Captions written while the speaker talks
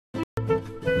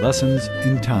Lessons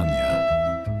in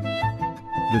Tanya.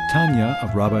 The Tanya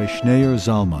of Rabbi Schneur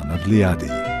Zalman of Liadi,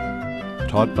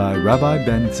 taught by Rabbi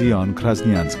Ben Zion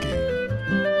Krasniansky.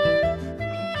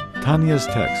 Tanya's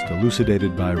text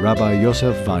elucidated by Rabbi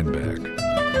Yosef Weinberg.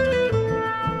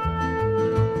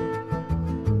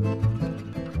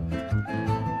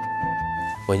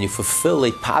 When you fulfill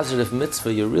a positive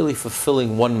mitzvah, you're really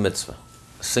fulfilling one mitzvah,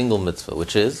 a single mitzvah,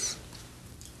 which is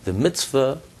the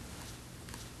mitzvah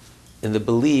in the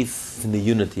belief in the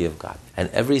unity of God. And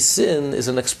every sin is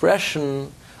an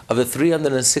expression of the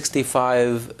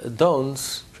 365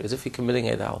 don'ts, as if you're committing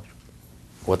idolatry.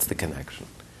 What's the connection?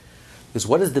 Because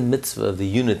what is the mitzvah of the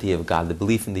unity of God, the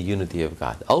belief in the unity of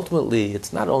God? Ultimately,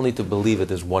 it's not only to believe that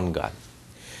there's one God,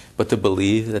 but to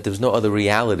believe that there's no other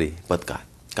reality but God.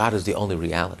 God is the only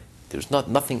reality. There's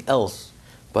nothing else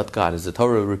but God, as the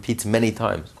Torah repeats many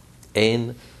times.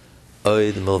 Ein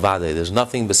od milvado. There's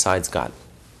nothing besides God.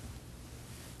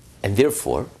 And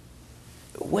therefore,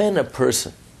 when a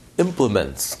person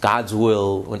implements God's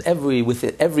will, with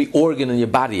every organ in your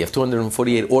body, you have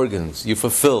 248 organs, you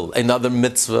fulfill another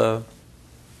mitzvah.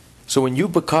 So when you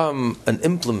become an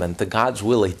implement to God's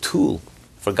will, a tool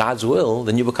for God's will,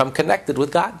 then you become connected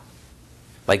with God.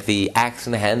 Like the axe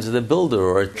in the hands of the builder,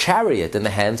 or a chariot in the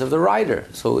hands of the rider.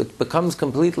 So it becomes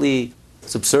completely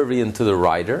subservient to the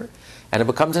rider, and it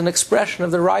becomes an expression of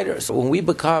the rider. So when we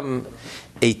become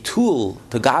a tool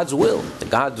to God's will,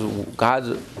 God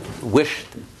wished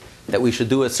that we should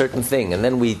do a certain thing, and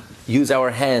then we use our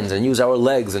hands and use our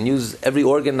legs and use every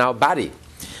organ in our body.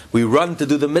 We run to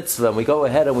do the mitzvah, and we go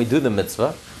ahead and we do the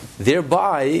mitzvah.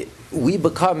 Thereby, we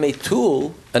become a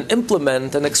tool, an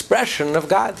implement, an expression of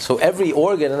God. So every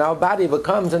organ in our body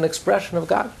becomes an expression of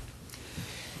God.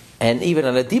 And even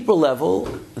on a deeper level,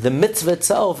 the mitzvah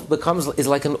itself is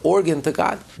like an organ to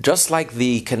God. Just like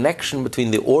the connection between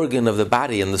the organ of the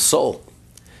body and the soul.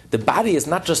 The body is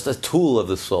not just a tool of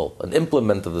the soul, an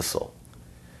implement of the soul.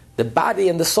 The body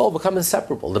and the soul become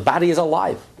inseparable. The body is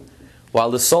alive. While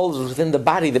the soul is within the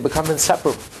body, they become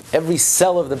inseparable. Every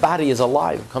cell of the body is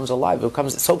alive, becomes alive. It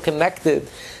becomes so connected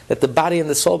that the body and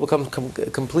the soul become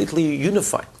completely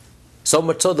unified. So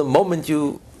much so, the moment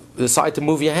you decide to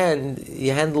move your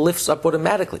hand lifts up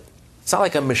automatically. It's not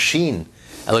like a machine,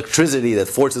 electricity that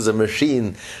forces a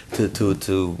machine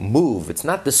to move. It's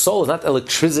not the soul, it's not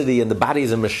electricity, and the body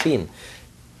is a machine.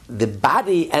 The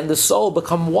body and the soul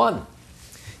become one.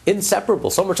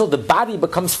 Inseparable. So much so, the body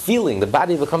becomes feeling, the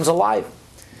body becomes alive.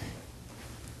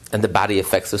 And the body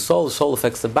affects the soul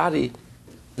affects the body.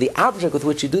 The object with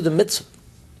which you do the mitzvah,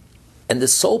 and the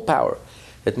soul power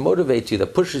that motivates you,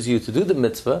 that pushes you to do the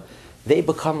mitzvah, they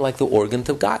become like the organ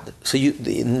to God. So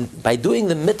by doing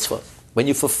the mitzvah, when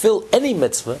you fulfill any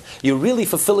mitzvah, you're really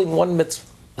fulfilling one mitzvah,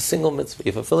 a single mitzvah.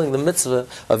 You're fulfilling the mitzvah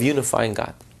of unifying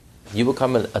God. You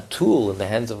become a tool in the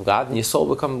hands of God, and your soul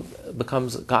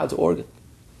becomes God's organ.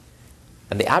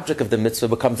 And the object of the mitzvah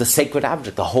becomes a sacred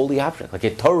object, a holy object, like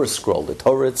a Torah scroll. The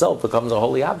Torah itself becomes a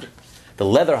holy object. The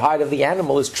leather hide of the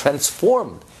animal is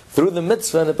transformed through the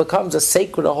mitzvah, and it becomes a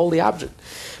sacred, a holy object.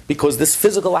 Because this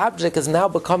physical object has now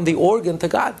become the organ to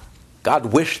God.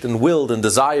 God wished and willed and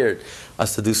desired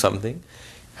us to do something.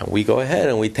 And we go ahead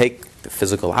and we take the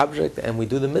physical object and we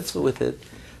do the mitzvah with it.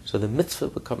 So the mitzvah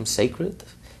becomes sacred.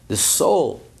 The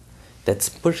soul that's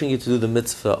pushing you to do the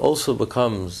mitzvah also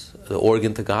becomes the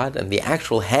organ to God, and the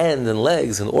actual hands and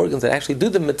legs and organs that actually do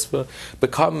the mitzvah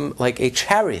become like a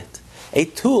chariot, a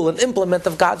tool, an implement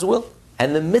of God's will.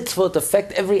 And the mitzvah to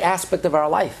affect every aspect of our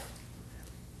life.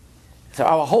 So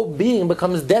our whole being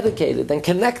becomes dedicated and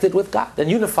connected with God and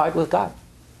unified with God.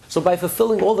 So by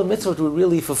fulfilling all the mitzvahs, we're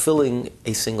really fulfilling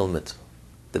a single mitzvah,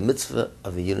 the mitzvah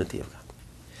of the unity of God.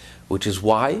 Which is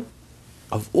why,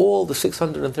 of all the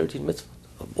 613 mitzvahs,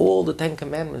 of all the 10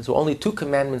 commandments, there were only 2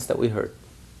 commandments that we heard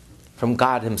from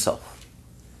God Himself.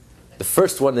 The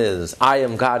first one is, I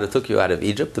am God who took you out of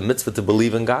Egypt, the mitzvah to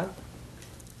believe in God,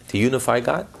 to unify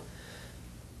God.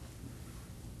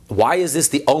 Why is this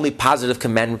the only positive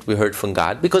commandment we heard from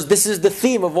God? Because this is the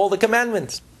theme of all the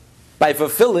commandments. By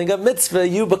fulfilling a mitzvah,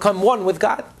 you become one with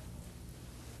God.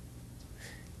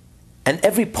 And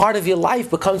every part of your life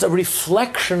becomes a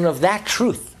reflection of that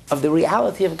truth, of the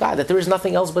reality of God, that there is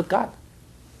nothing else but God.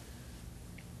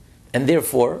 And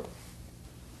therefore,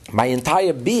 my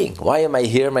entire being, why am I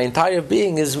here? My entire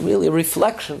being is really a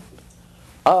reflection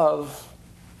of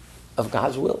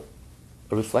God's will,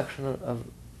 a reflection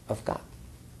of God.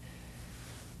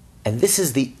 And this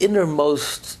is the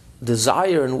innermost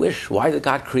desire and wish. Why did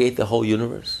God create the whole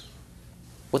universe?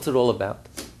 What's it all about?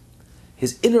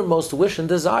 His innermost wish and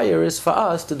desire is for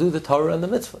us to do the Torah and the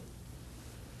mitzvah.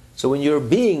 So when your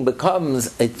being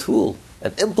becomes a tool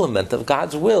an implement of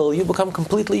God's will, you become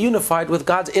completely unified with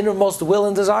God's innermost will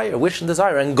and desire, wish and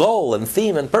desire, and goal and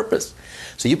theme and purpose.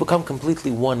 So you become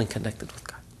completely one and connected with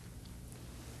God.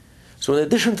 So in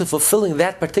addition to fulfilling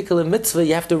that particular mitzvah,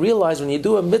 you have to realize when you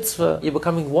do a mitzvah, you're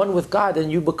becoming one with God,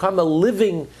 and you become a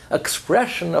living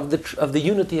expression of the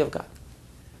unity of God.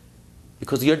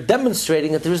 Because you're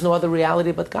demonstrating that there is no other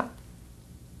reality but God.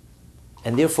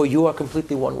 And therefore you are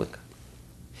completely one with God.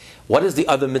 What is the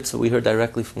other mitzvah we heard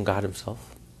directly from God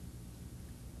Himself?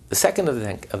 The second of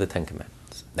the Ten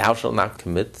Commandments. Thou shalt not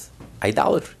commit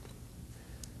idolatry.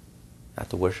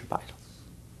 Not to worship idols.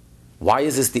 Why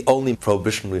is this the only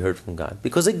prohibition we heard from God?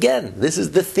 Because again, this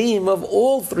is the theme of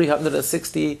all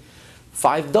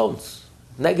 365 don'ts,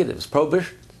 negatives,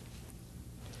 prohibitions.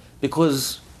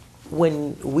 Because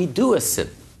when we do a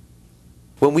sin,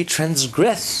 when we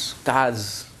transgress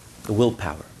God's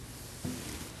willpower,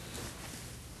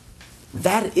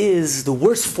 that is the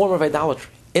worst form of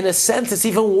idolatry. In a sense, it's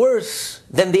even worse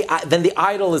than the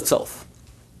idol itself.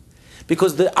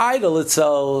 Because the idol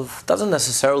itself doesn't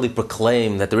necessarily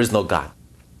proclaim that there is no God.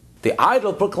 The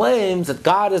idol proclaims that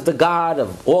God is the God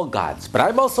of all gods, but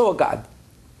I'm also a God.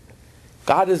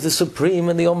 God is the supreme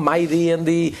and the almighty and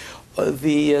the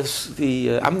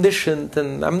omniscient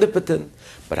and omnipotent,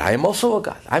 but I am also a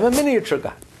God. I'm a miniature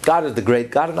God. God is the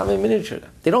great God and I'm a miniature God.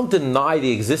 They don't deny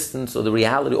the existence or the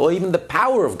reality or even the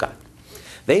power of God.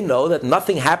 They know that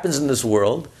nothing happens in this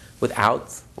world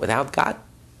without God.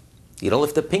 You don't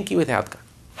lift a pinky without God.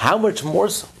 How much more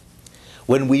so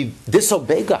when we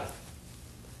disobey God,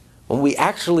 when we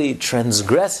actually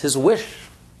transgress His wish,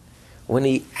 when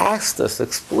He asked us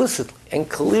explicitly and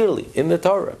clearly in the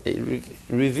Torah, He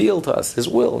revealed to us His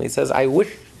will, and He says, I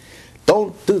wish,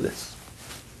 don't do this.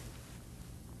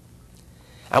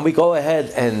 And we go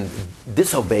ahead and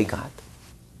disobey God.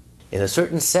 In a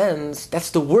certain sense,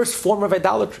 that's the worst form of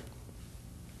idolatry.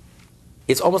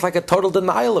 It's almost like a total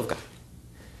denial of God.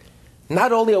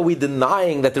 Not only are we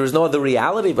denying that there is no other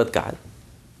reality but God,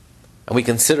 and we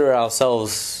consider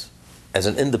ourselves as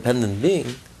an independent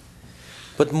being,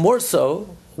 but more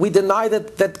so, we deny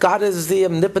that God is the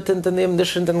omnipotent and the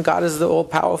omniscient and God is the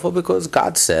all-powerful because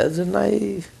God says,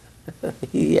 and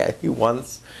He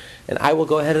wants, and I will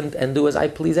go ahead and do as I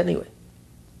please anyway.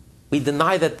 We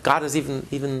deny that God is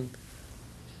even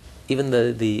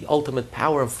the ultimate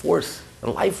power and force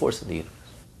and life force in the universe.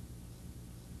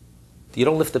 You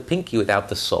don't lift a pinky without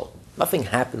the soul. Nothing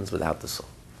happens without the soul.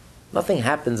 Nothing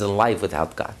happens in life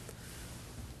without God.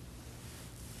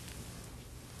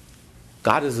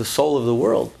 God is the soul of the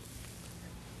world.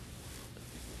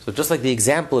 So just like the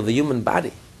example of the human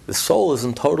body, the soul is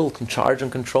in total charge and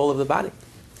control of the body.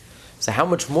 So how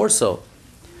much more so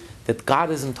that God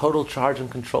is in total charge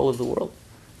and control of the world?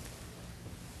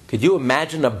 Could you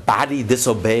imagine a body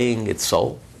disobeying its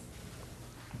soul?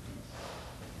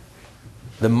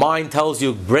 The mind tells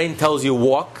you, brain tells you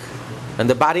walk, and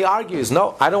the body argues,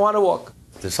 no, I don't want to walk.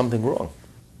 There's something wrong.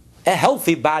 A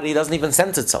healthy body doesn't even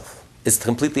sense itself. It's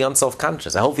completely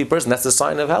unself-conscious. A healthy person, that's a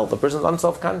sign of health. A person's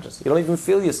unself-conscious. You don't even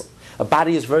feel yourself. A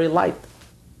body is very light.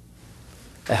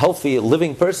 A healthy,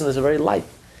 living person is very light.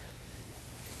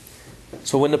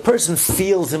 So when the person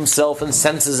feels himself and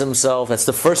senses himself, that's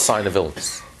the first sign of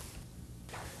illness.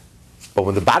 But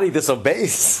when the body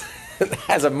disobeys, it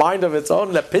has a mind of its own,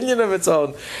 an opinion of its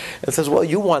own, and says, well,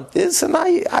 you want this, and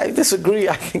I disagree,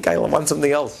 I think I want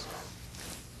something else.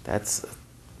 That's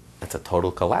a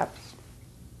total collapse.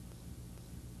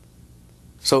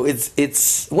 So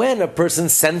it's when a person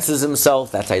senses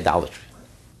himself, that's idolatry.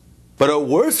 But a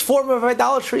worse form of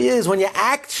idolatry is when you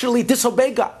actually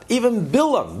disobey God. Even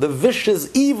Bilam, the vicious,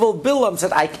 evil Bilam,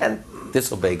 said, I can't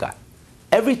disobey God.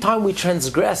 Every time we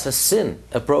transgress a sin,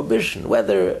 a prohibition,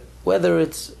 whether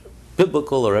it's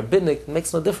biblical or rabbinic, it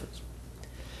makes no difference.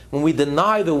 When we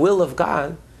deny the will of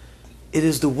God, it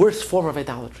is the worst form of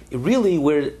idolatry. Really,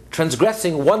 we're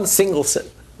transgressing one single sin.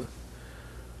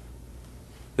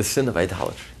 The sin of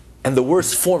idolatry. And the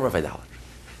worst form of idolatry.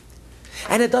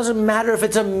 And it doesn't matter if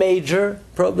it's a major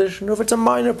prohibition or if it's a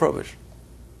minor prohibition.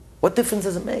 What difference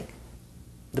does it make?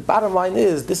 The bottom line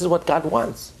is, this is what God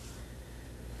wants.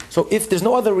 So if there's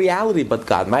no other reality but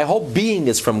God, my whole being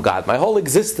is from God, my whole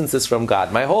existence is from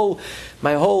God, my whole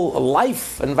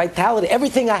life and vitality,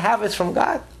 everything I have is from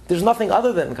God. There's nothing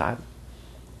other than God.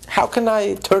 How can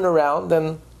I turn around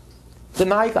and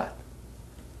deny God?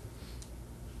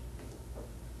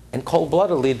 And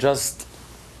cold-bloodedly just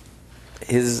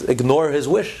ignore His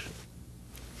wish.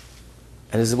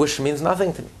 And His wish means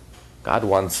nothing to me. God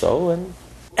wants so, and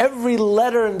every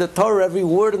letter in the Torah, every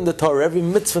word in the Torah, every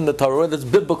mitzvah in the Torah, whether it's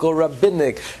biblical,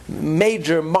 rabbinic,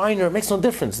 major, minor, it makes no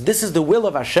difference. This is the will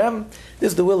of Hashem.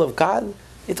 This is the will of God.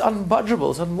 It's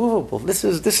unbudgeable. It's unmovable. This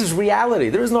is reality.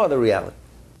 There is no other reality.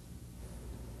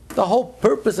 The whole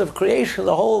purpose of creation,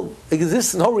 the whole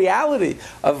existence, the whole reality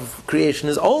of creation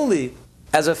is only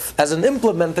as an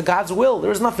implement to God's will.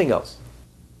 There is nothing else.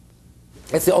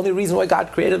 It's the only reason why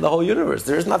God created the whole universe.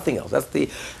 There is nothing else. That's the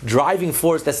driving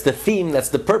force, that's the theme, that's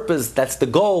the purpose, that's the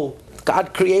goal.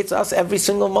 God creates us every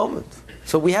single moment.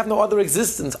 So we have no other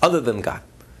existence other than God.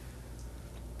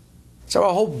 So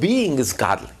our whole being is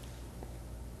godly.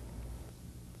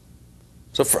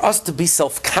 So for us to be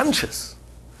self-conscious,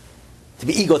 to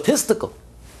be egotistical,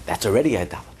 that's already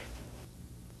idolatry.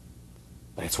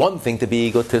 But it's one thing to be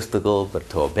egotistical, but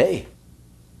to obey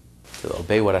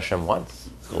what Hashem wants,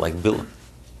 so like Bilam.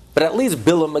 But at least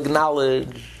Bilam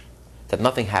acknowledged that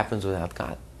nothing happens without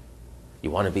God. You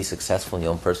want to be successful in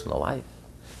your own personal life.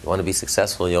 You want to be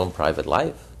successful in your own private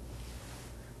life.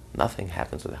 Nothing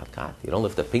happens without God. You don't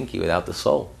lift a pinky without the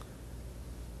soul.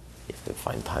 You have to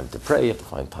find time to pray. You have to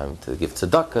find time to give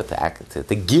tzedakah,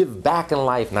 to give back in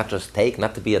life, not just take,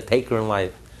 not to be a taker in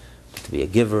life, but to be a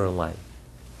giver in life.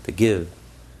 To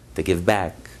give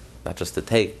back, not just to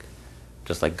take.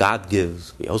 Just like God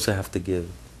gives, we also have to give.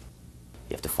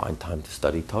 You have to find time to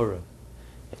study Torah.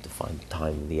 You have to find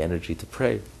time and the energy to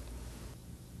pray.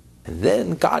 And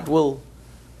then God will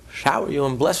shower you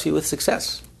and bless you with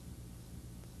success.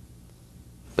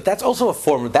 But that's also a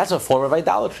form of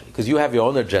idolatry, because you have your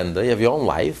own agenda, you have your own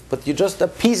life, but you're just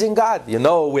appeasing God. You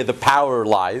know where the power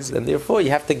lies, and therefore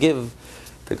you have to give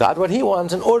to God what He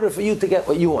wants in order for you to get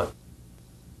what you want.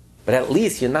 But at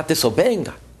least you're not disobeying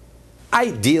God.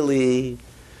 Ideally,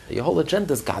 your whole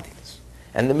agenda is godliness.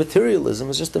 And the materialism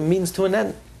is just a means to an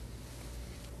end.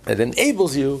 It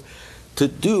enables you to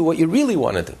do what you really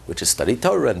want to do, which is study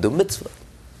Torah and do mitzvah.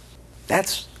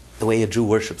 That's the way a Jew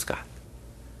worships God.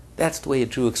 That's the way a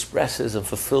Jew expresses and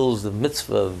fulfills the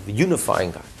mitzvah of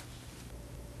unifying God.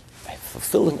 By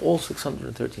fulfilling all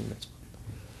 613 mitzvahs.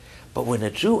 But when a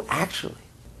Jew actually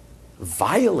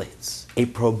violates a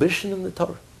prohibition in the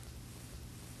Torah,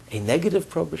 a negative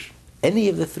prohibition, any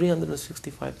of the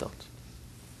 365 don'ts,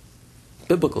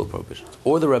 biblical prohibitions,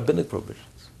 or the rabbinic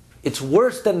prohibitions, it's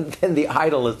worse than the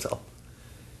idol itself.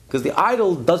 Because the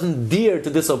idol doesn't dare to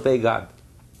disobey God.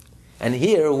 And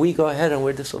here we go ahead and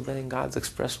we're disobeying God's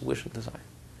express wish and desire.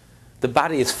 The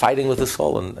body is fighting with the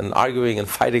soul and arguing and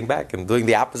fighting back and doing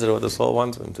the opposite of what the soul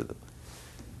wants him to do.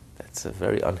 That's a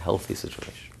very unhealthy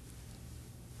situation.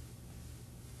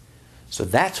 So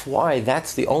that's why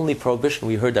that's the only prohibition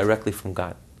we heard directly from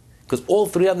God. Because all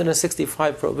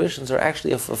 365 prohibitions are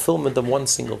actually a fulfillment of one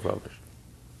single prohibition.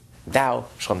 Thou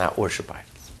shalt not worship idols.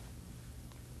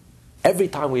 Every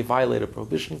time we violate a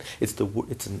prohibition, it's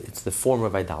the form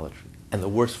of idolatry, and the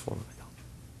worst form of idolatry.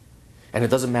 And it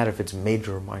doesn't matter if it's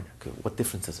major or minor. Okay, what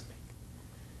difference does it make?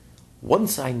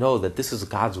 Once I know that this is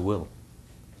God's will,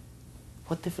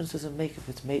 what difference does it make if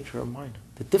it's major or minor?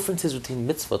 The difference is between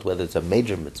mitzvot, whether it's a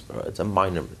major mitzvah or it's a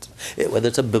minor mitzvah, whether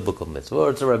it's a biblical mitzvah or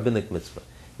it's a rabbinic mitzvah.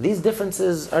 These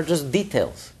differences are just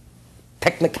details,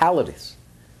 technicalities,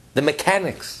 the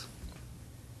mechanics.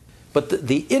 But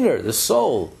the inner, the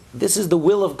soul, this is the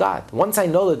will of God. Once I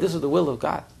know that this is the will of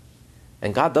God,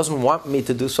 and God doesn't want me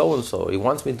to do so-and-so, He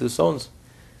wants me to do so-and-so,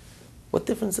 what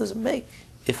difference does it make?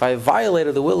 If I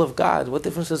violated the will of God, what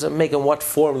difference does it make in what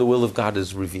form the will of God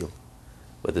is revealed?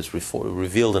 Whether it's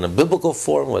revealed in a biblical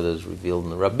form, whether it's revealed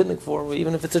in a rabbinic form, or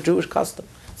even if it's a Jewish custom.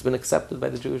 It's been accepted by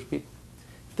the Jewish people.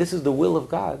 If this is the will of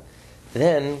God,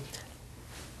 then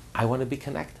I want to be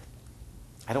connected.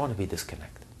 I don't want to be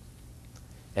disconnected.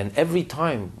 And every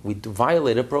time we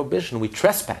violate a prohibition, we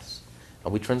trespass,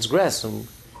 and we transgress, and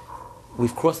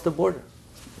we've crossed the border.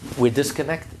 We're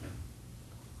disconnected.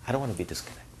 I don't want to be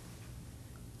disconnected.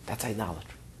 That's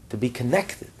idolatry. To be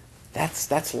connected,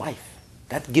 that's life.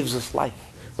 That gives us life.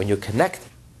 When you're connected,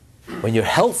 when you're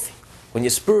healthy, when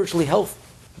you're spiritually healthy,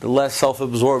 the less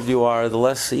self-absorbed you are, the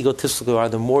less egotistical you are,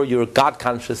 the more you're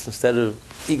God-conscious instead of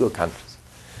ego-conscious.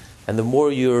 And the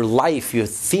more your life, your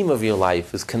theme of your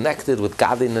life is connected with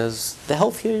godliness, the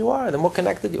healthier you are, the more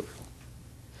connected you are.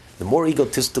 The more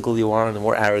egotistical you are, and the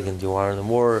more arrogant you are, and the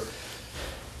more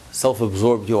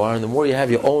self-absorbed you are, and the more you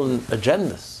have your own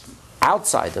agendas,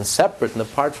 outside and separate and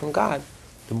apart from God,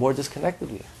 the more disconnected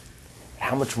we are.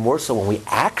 How much more so when we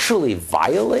actually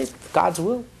violate God's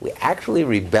will, we actually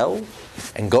rebel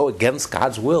and go against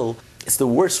God's will, it's the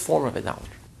worst form of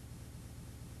idolatry.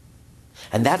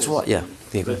 And that's what, yeah.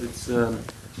 But it's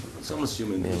almost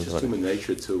human. It's just human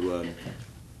nature to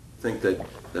think that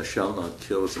thou shalt not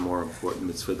kill is a more important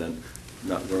mitzvah than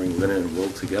not wearing linen and wool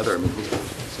together. I mean,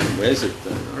 someone wears it,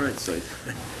 all right, so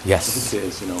Yes. it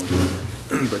says,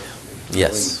 but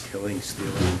Yes. killing,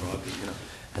 stealing, robbing,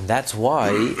 And that's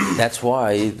why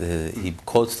he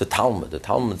quotes the Talmud. The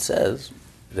Talmud says,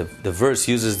 the verse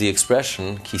uses the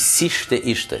expression, ki sishte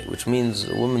ishte, which means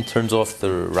a woman turns off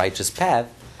the righteous path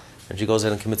and she goes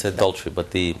ahead and commits adultery.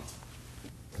 But the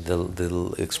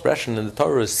expression in the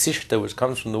Torah is sishte, which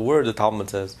comes from the word, the Talmud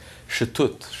says,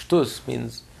 shetut. Shtus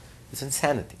means it's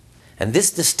insanity. And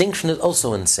this distinction is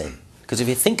also insane. Because if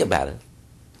you think about it,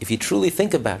 if you truly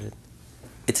think about it,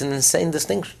 it's an insane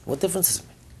distinction. What difference does it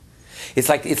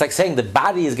make? It's like saying the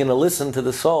body is going to listen to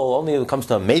the soul only when it comes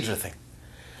to a major thing.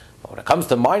 But when it comes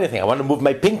to a minor thing, I want to move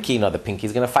my pinky. No, the pinky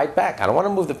is going to fight back. I don't want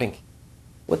to move the pinky.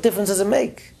 What difference does it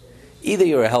make? Either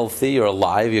you're healthy, you're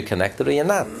alive, you're connected, or you're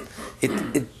not.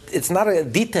 It's not a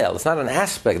detail. It's not an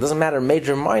aspect. It doesn't matter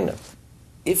major or minor.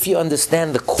 If you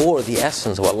understand the core, the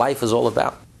essence of what life is all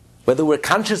about, whether we're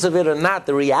conscious of it or not,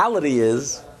 the reality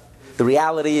is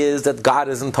that God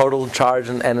is in total charge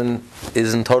and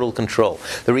is in total control.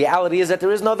 The reality is that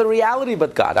there is no other reality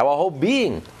but God. Our whole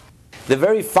being, the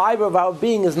very fiber of our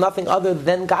being is nothing other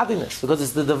than godliness, because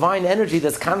it's the divine energy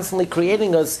that's constantly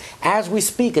creating us as we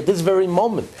speak, at this very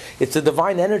moment. It's the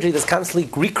divine energy that's constantly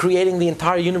recreating the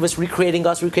entire universe, recreating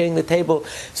us, recreating the table.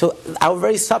 So our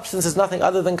very substance is nothing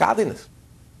other than godliness.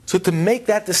 So to make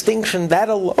that distinction, that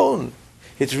alone,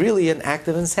 it's really an act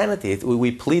of insanity.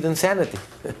 We plead insanity.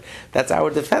 That's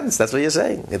our defense. That's what you're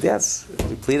saying. Yes,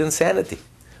 we plead insanity.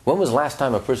 When was the last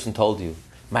time a person told you,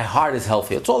 my heart is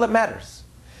healthy? It's all that matters.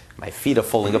 My feet are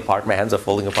falling apart, my hands are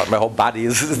falling apart, my whole body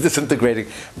is disintegrating.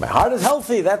 My heart is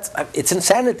healthy. It's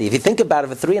insanity. If you think about it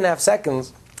for 3.5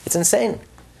 seconds, it's insane.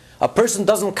 A person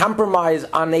doesn't compromise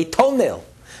on a toenail.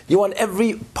 You want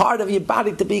every part of your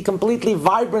body to be completely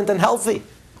vibrant and healthy.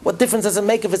 What difference does it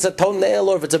make if it's a toenail,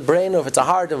 or if it's a brain, or if it's a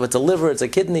heart, or if it's a liver, it's a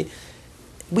kidney?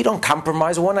 We don't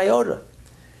compromise one iota.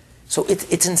 So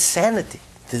it's insanity.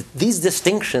 These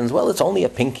distinctions, well, it's only a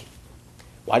pinky.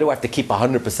 Why do I have to keep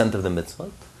 100% of the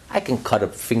mitzvah? I can cut a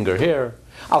finger here.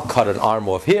 I'll cut an arm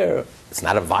off here. It's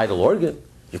not a vital organ.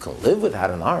 You can live without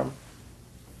an arm.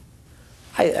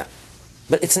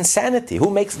 But it's insanity. Who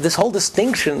makes this whole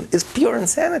distinction is pure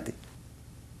insanity.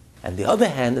 On the other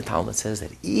hand, the Talmud says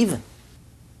that even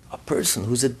a person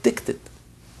who's addicted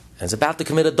and is about to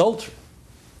commit adultery,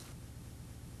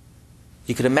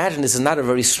 you can imagine this is not a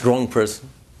very strong person.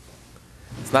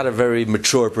 It's not a very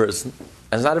mature person.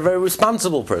 And it's not a very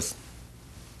responsible person.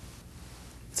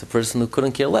 It's a person who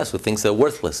couldn't care less, who thinks they're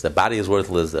worthless. Their body is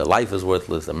worthless, their life is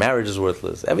worthless, their marriage is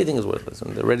worthless, everything is worthless.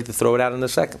 And they're ready to throw it out in a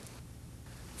second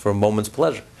for a moment's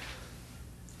pleasure,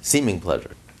 seeming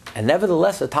pleasure. And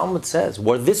nevertheless, the Talmud says,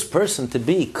 were this person to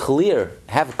be clear,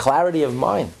 have clarity of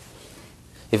mind,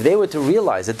 if they were to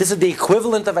realize that this is the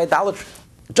equivalent of idolatry,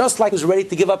 just like he was ready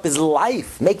to give up his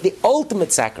life, make the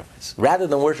ultimate sacrifice, rather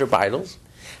than worship idols,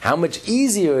 how much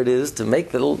easier it is to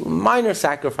make the minor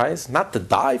sacrifice, not to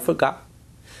die for God,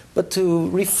 but to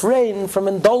refrain from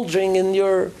indulging in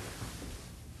your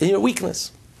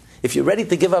weakness. If you're ready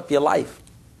to give up your life,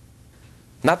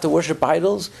 not to worship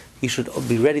idols, you should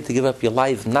be ready to give up your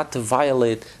life, not to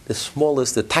violate the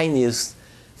smallest, the tiniest,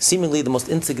 seemingly the most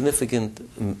insignificant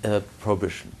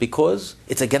prohibition, because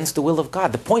it's against the will of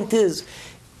God. The point is,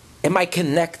 am I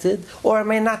connected or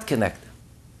am I not connected?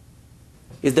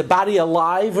 Is the body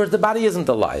alive or the body isn't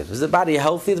alive? Is the body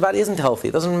healthy or the body isn't healthy?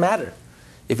 It doesn't matter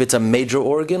if it's a major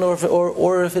organ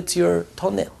or if it's your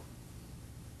toenail.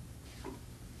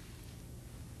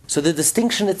 So the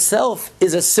distinction itself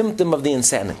is a symptom of the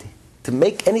insanity. To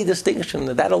make any distinction,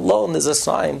 that alone is a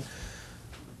sign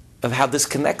of how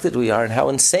disconnected we are and how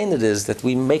insane it is that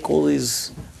we make all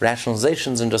these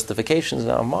rationalizations and justifications in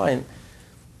our mind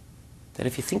that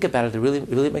if you think about it, it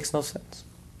really makes no sense.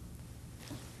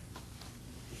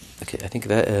 Okay, I think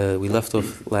that we left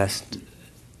off last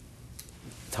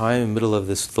time in the middle of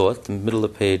this thought, in the middle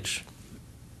of page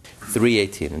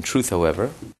 318. In truth,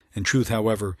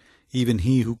 however, even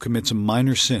he who commits a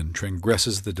minor sin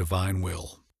transgresses the divine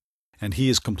will, and he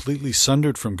is completely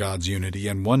sundered from God's unity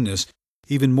and oneness,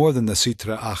 even more than the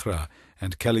Sitra Achra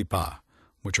and Kelipa,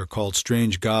 which are called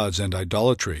strange gods and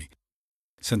idolatry,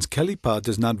 since Kelipa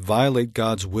does not violate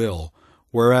God's will,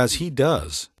 whereas he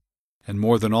does, and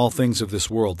more than all things of this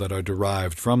world that are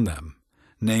derived from them,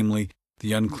 namely,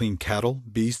 the unclean cattle,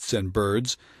 beasts, and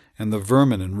birds, and the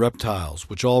vermin and reptiles,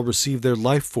 which all receive their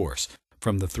life force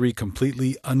from the 3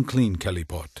 completely unclean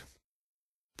Kelipot.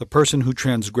 The person who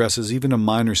transgresses even a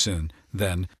minor sin,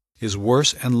 then, is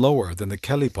worse and lower than the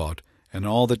Kelipot and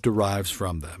all that derives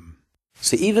from them.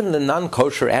 So even the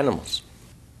non-kosher animals,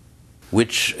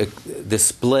 which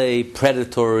display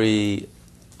predatory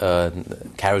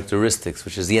characteristics,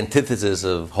 which is the antithesis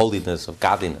of holiness, of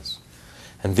godliness.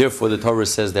 And therefore the Torah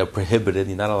says they're prohibited,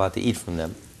 you're not allowed to eat from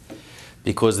them.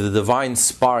 Because the divine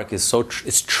spark is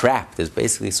is trapped, is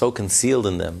basically so concealed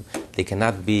in them, they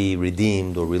cannot be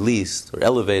redeemed or released or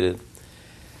elevated.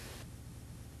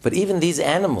 But even these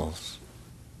animals,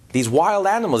 these wild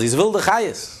animals, these wilde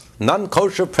chayes,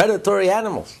 non-kosher predatory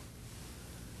animals,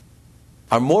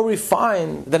 are more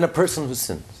refined than a person who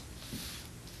sins.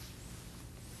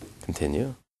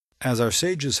 Continue. As our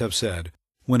sages have said,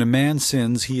 when a man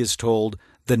sins, he is told,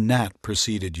 "The gnat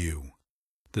preceded you."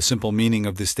 The simple meaning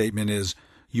of this statement is,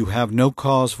 you have no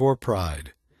cause for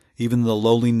pride. Even the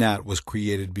lowly gnat was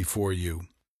created before you.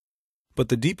 But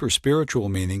the deeper spiritual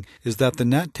meaning is that the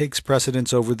gnat takes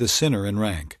precedence over the sinner in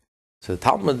rank. So the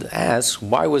Talmud asks,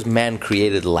 why was man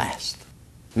created last?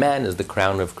 Man is the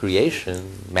crown of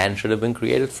creation. Man should have been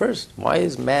created first. Why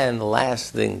is man the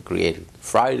last thing created?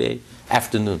 Friday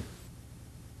afternoon.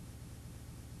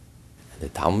 And the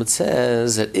Talmud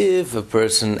says that if a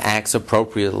person acts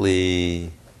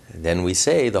appropriately, then we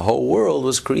say the whole world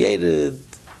was created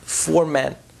for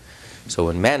man. So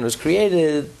when man was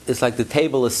created, it's like the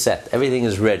table is set. Everything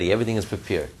is ready. Everything is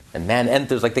prepared. And man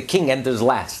enters like the king enters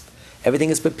last. Everything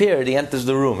is prepared. He enters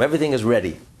the room. Everything is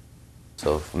ready.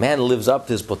 So if man lives up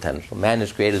to his potential, man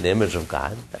is created in the image of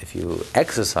God. If you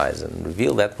exercise and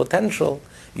reveal that potential,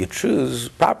 you choose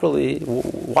properly,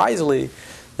 wisely,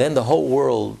 then the whole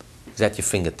world is at your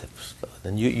fingertips.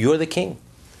 Then you're the king.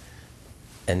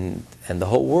 And the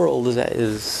whole world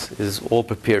is all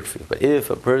prepared for you. But if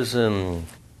a person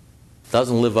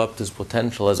doesn't live up to his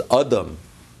potential as Adam,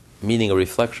 meaning a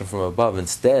reflection from above,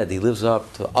 instead he lives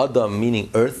up to Adam, meaning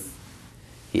earth,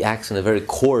 he acts in a very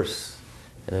coarse,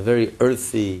 in a very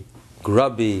earthy,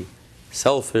 grubby,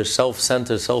 selfish,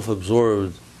 self-centered,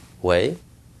 self-absorbed way,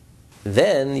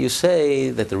 then you say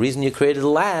that the reason you created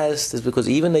last is because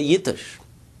even a yiddish,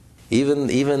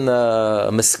 even a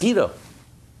mosquito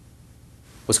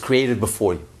was created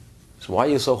before you. So why are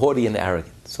you so haughty and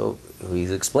arrogant? So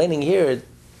he's explaining here, it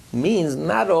means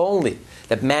not only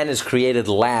that man is created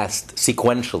last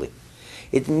sequentially,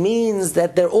 it means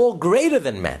that they're all greater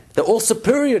than man. They're all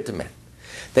superior to man.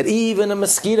 That even a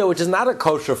mosquito, which is not a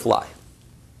kosher fly,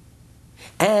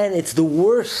 and it's the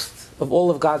worst of all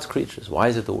of God's creatures. Why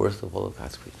is it the worst of all of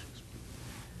God's creatures?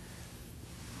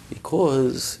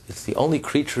 Because it's the only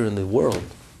creature in the world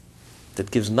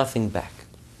that gives nothing back.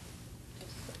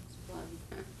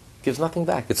 Gives nothing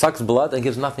back. It sucks blood and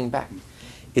gives nothing back.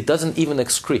 It doesn't even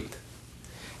excrete.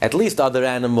 At least other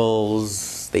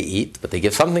animals, they eat, but they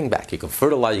give something back. You can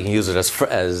fertilize, you can use it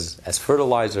as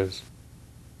fertilizers.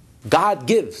 God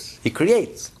gives. He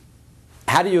creates.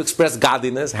 How do you express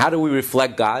godliness? How do we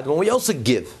reflect God? When we also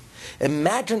give.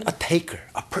 Imagine a taker,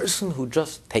 a person who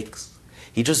just takes.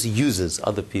 He just uses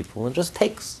other people and just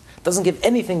takes. Doesn't give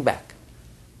anything back.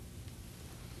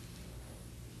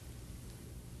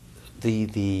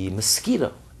 The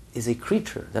mosquito is a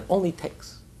creature that only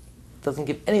takes. It doesn't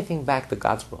give anything back to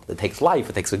God's world. It takes life,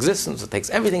 it takes existence, it takes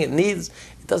everything it needs.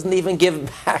 It doesn't even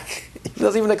give back. It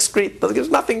doesn't even excrete. It gives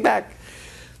nothing back.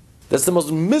 That's the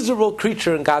most miserable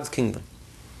creature in God's kingdom.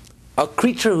 A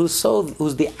creature who's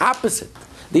the opposite,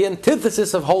 the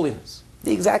antithesis of holiness.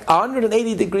 The exact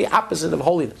 180-degree opposite of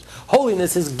holiness.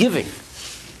 Holiness is giving,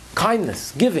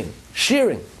 kindness, giving,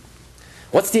 sharing.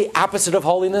 What's the opposite of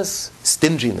holiness?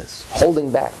 Stinginess,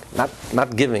 holding back,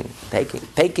 not giving,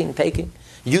 taking,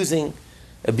 using,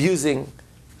 abusing,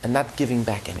 and not giving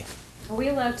back anything. Are we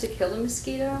allowed to kill a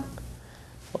mosquito?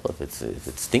 Well, if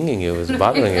it's stinging you, if it's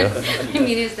bothering you. I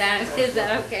mean, is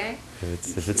that okay?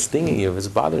 If it's stinging you, if it's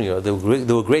bothering you. There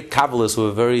were great Kabbalists who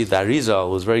were the Arizal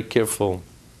was very careful.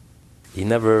 He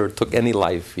never took any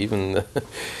life, even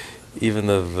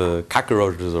of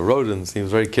cockroaches or rodents. He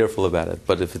was very careful about it.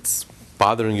 But if it's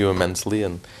bothering you immensely,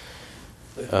 and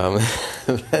then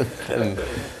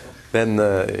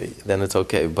it's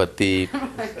okay. But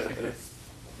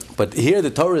here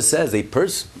the Torah says a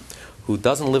person who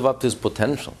doesn't live up to his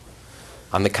potential,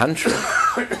 on the contrary,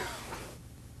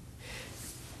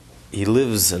 he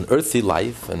lives an earthly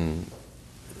life, and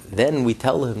then we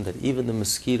tell him that even the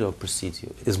mosquito precedes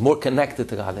you, is more connected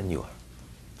to God than you are.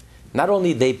 Not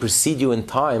only they precede you in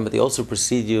time, but they also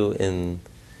precede you in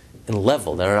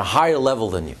level. They're on a higher level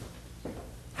than you.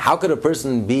 How could a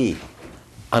person be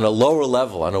on a lower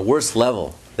level, on a worse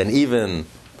level than even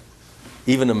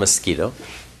a mosquito?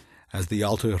 As the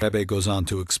Alter Rebbe goes on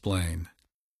to explain,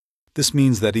 this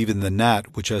means that even the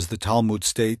gnat, which, as the Talmud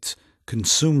states,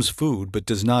 consumes food but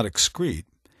does not excrete,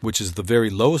 which is the very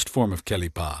lowest form of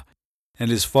kelipah, and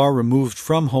is far removed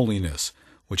from holiness,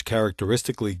 which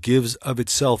characteristically gives of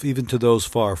itself even to those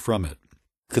far from it.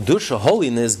 Kedusha,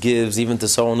 holiness, gives even to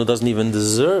someone who doesn't even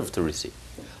deserve to receive.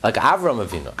 Like Avram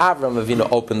Avinu. Avram Avinu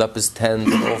opened up his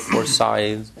tent on all four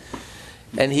sides,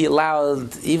 and he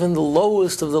allowed even the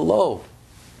lowest of the low.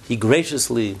 He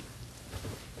graciously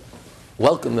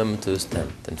welcomed them to his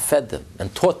tent and fed them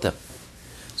and taught them.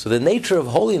 So the nature of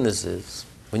holiness is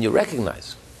when you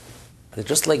recognize that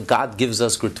just like God gives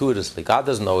us gratuitously, God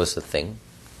doesn't owe us a thing,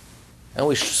 and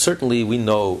we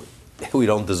know we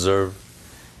don't deserve,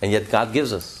 and yet God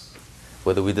gives us,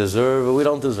 whether we deserve or we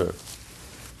don't deserve.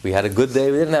 We had a good day,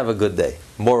 we didn't have a good day,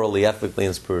 morally, ethically,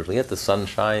 and spiritually. Yet the sun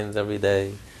shines every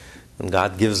day, and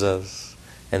God gives us,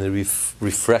 and it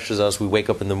refreshes us. We wake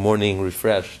up in the morning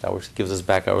refreshed. He gives us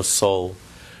back our soul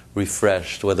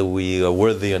refreshed, whether we are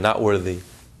worthy or not worthy.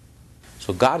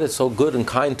 So God is so good and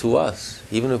kind to us,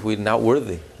 even if we're not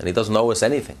worthy, and He doesn't owe us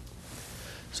anything.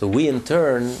 So we, in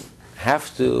turn,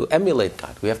 have to emulate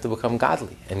God. We have to become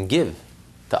godly and give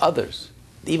to others,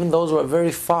 even those who are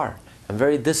very far and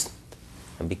very distant,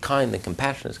 and be kind and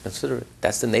compassionate and considerate.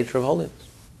 That's the nature of holiness.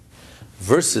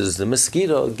 Versus the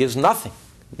mosquito gives nothing,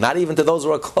 not even to those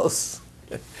who are close.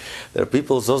 There are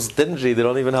people so stingy, they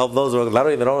don't even help those who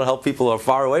are, they don't help people who are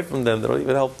far away from them, they don't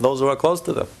even help those who are close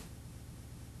to them.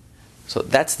 So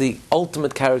that's the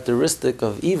ultimate characteristic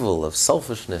of evil, of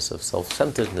selfishness, of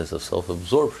self-centeredness, of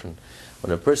self-absorption.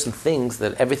 When a person thinks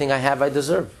that everything I have I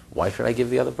deserve, why should I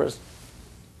give the other person?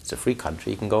 It's a free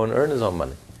country, he can go and earn his own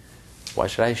money. Why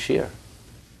should I share?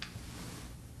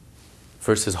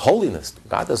 Versus holiness,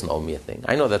 God doesn't owe me a thing.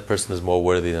 I know that person is more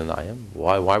worthy than I am.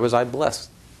 Why was I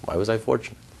blessed? Why was I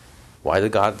fortunate? Why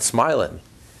did God smile at me?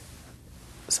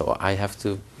 So I have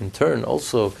to, in turn,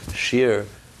 also share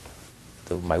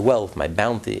my wealth, my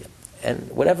bounty,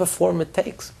 and whatever form it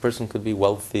takes. A person could be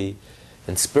wealthy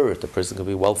in spirit, a person could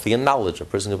be wealthy in knowledge, a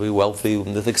person could be wealthy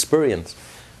with experience.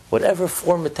 Whatever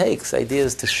form it takes, the idea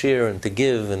is to share and to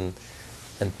give, and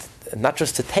not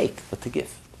just to take, but to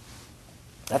give.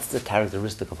 That's the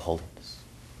characteristic of holiness.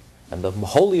 And the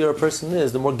holier a person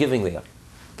is, the more giving they are.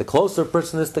 The closer a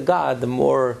person is to God, the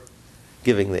more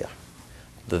giving they are.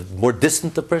 The more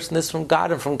distant a person is from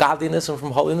God and from godliness and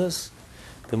from holiness,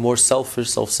 the more selfish,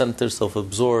 self-centered,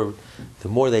 self-absorbed, the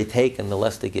more they take and the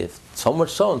less they give. So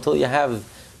much so until you have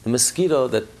the mosquito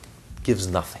that gives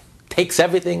nothing. Takes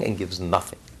everything and gives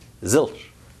nothing. Zilch.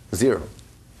 Zero.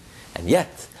 And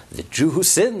yet, the Jew who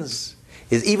sins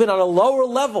is even on a lower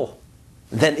level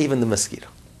than even the mosquito.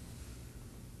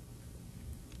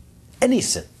 Any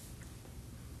sin,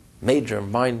 major,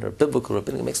 minor, biblical,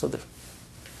 rabbinic, makes no difference.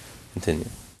 Continue.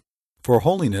 For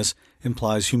holiness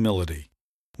implies humility,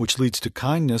 which leads to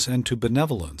kindness and to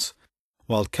benevolence,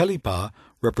 while Kelipa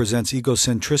represents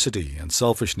egocentricity and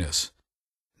selfishness.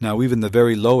 Now even the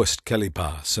very lowest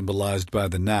Kelipa, symbolized by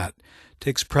the gnat,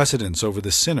 takes precedence over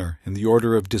the sinner in the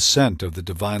order of descent of the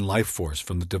divine life force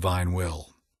from the divine will.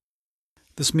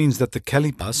 This means that the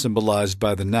Kelipa, symbolized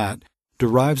by the gnat,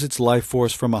 derives its life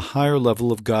force from a higher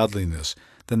level of godliness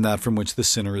than that from which the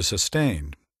sinner is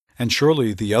sustained. And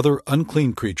surely the other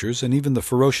unclean creatures and even the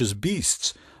ferocious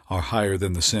beasts are higher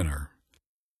than the sinner.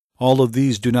 All of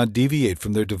these do not deviate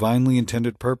from their divinely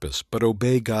intended purpose, but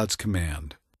obey God's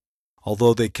command.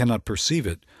 Although they cannot perceive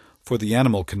it, for the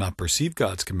animal cannot perceive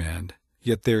God's command,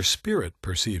 yet their spirit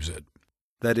perceives it.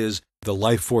 That is, the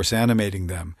life force animating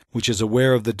them, which is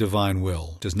aware of the divine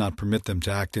will, does not permit them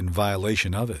to act in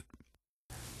violation of it.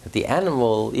 The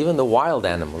animal, even the wild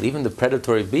animal, even the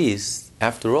predatory beast,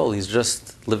 after all, he's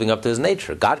just living up to his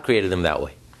nature. God created him that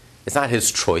way. It's not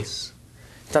his choice.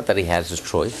 It's not that he has his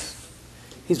choice.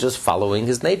 He's just following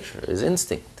his nature, his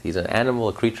instinct. He's an animal,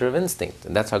 a creature of instinct,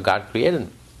 and that's how God created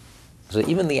him. So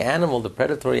even the animal, the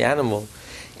predatory animal,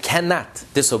 cannot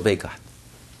disobey God.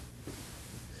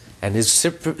 And his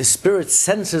spirit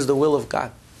senses the will of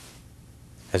God.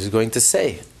 As he's going to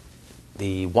say,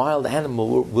 the wild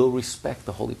animal will respect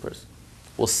the holy person,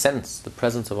 will sense the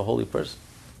presence of a holy person.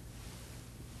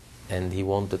 And he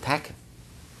won't attack him.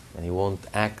 And he won't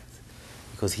act,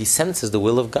 because he senses the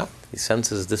will of God. He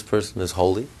senses this person is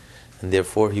holy, and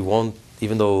therefore he won't,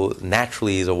 even though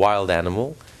naturally he's a wild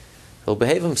animal, he'll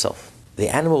behave himself. The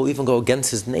animal will even go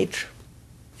against his nature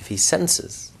if he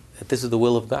senses that this is the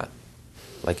will of God.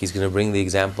 Like he's going to bring the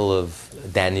example of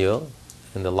Daniel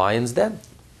in the lion's den.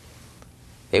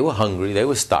 They were hungry, they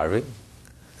were starving,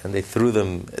 and they threw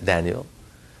them Daniel.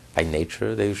 By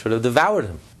nature, they should have devoured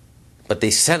him. But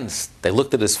they sensed, they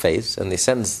looked at his face, and they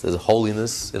sensed there's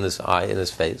holiness in his eye, in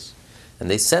his face, and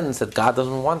they sensed that God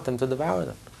doesn't want them to devour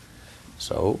them.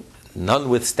 So,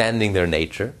 notwithstanding their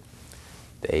nature,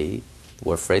 they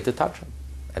were afraid to touch him,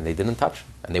 and they didn't touch him.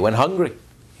 And they went hungry,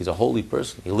 He's a holy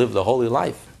person. He lived a holy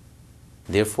life.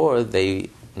 Therefore, they,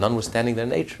 notwithstanding their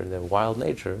nature, their wild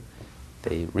nature,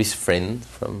 they refrained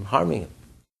from harming him.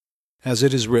 As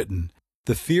it is written,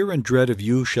 "The fear and dread of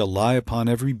you shall lie upon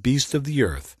every beast of the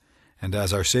earth," and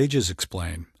as our sages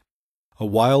explain, a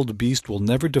wild beast will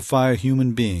never defy a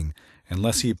human being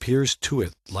unless he appears to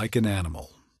it like an animal.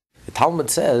 The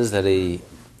Talmud says that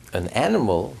an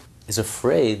animal is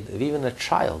afraid of even a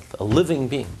child, a living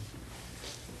being.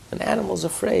 An animal is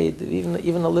afraid of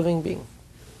even a living being.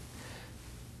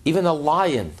 Even a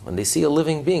lion, when they see a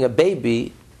living being, a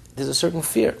baby, there's a certain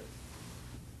fear.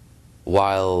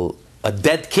 While a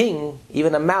dead king,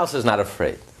 even a mouse is not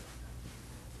afraid.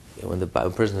 When the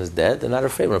person is dead, they're not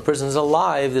afraid. When a person is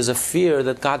alive, there's a fear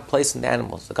that God placed in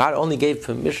animals. God only gave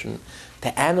permission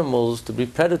to animals to be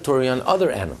predatory on other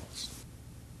animals.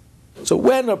 So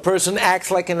when a person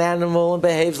acts like an animal and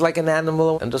behaves like an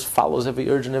animal and just follows every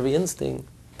urge and every instinct,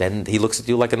 then he looks at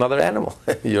you like another animal.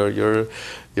 You're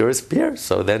his peer,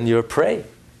 so then you're prey.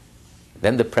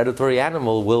 Then the predatory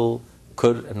animal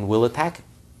could and will attack him.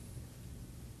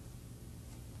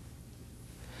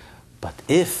 But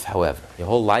if, however, your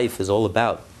whole life is all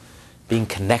about being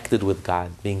connected with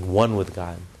God, being one with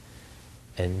God,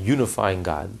 and unifying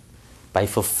God by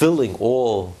fulfilling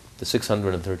all the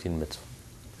 613 mitzvahs,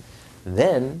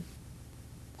 then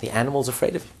the animal's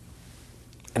afraid of you.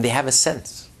 And they have a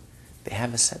sense. They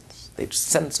have a sense. They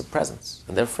sense a presence.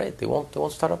 And they're afraid. They won't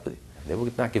start up with you. They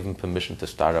will not give him permission to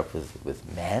start up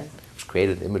with man, who's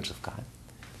created an image of God.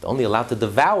 They're only allowed to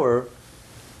devour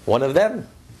one of them,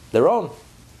 their own.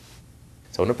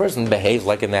 So when a person behaves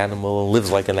like an animal,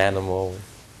 lives like an animal,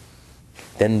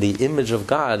 then the image of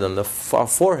God on the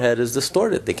forehead is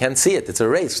distorted. They can't see it. It's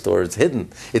erased or it's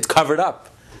hidden. It's covered up.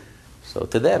 So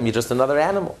to them, you're just another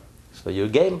animal. So you're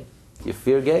game. You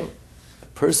fear game. A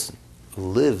person who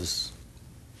lives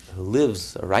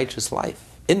a righteous life,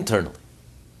 internally,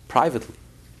 privately,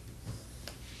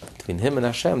 between him and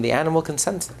Hashem, the animal can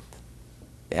sense that.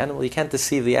 The animal, you can't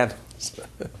deceive the animals.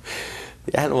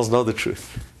 The animals know the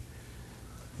truth.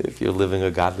 If you're living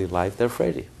a godly life, they're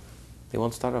afraid of you. They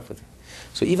won't start off with you.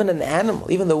 So even an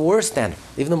animal, even the worst animal,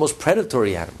 even the most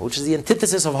predatory animal, which is the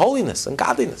antithesis of holiness and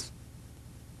godliness,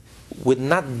 would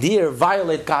not dare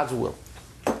violate God's will.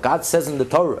 God says in the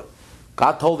Torah,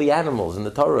 God told the animals in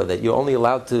the Torah that you're only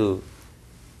allowed to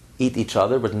eat each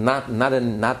other, but not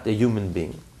a human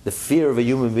being. The fear of a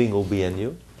human being will be in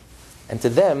you. And to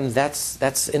them,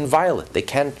 that's inviolate. They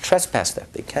can't trespass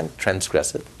that. They can't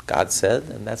transgress it. God said,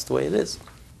 and that's the way it is.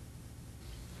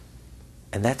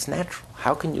 And that's natural.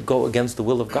 How can you go against the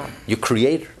will of God? Your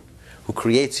Creator, who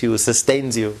creates you, who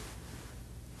sustains you.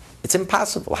 It's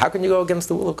impossible. How can you go against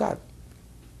the will of God?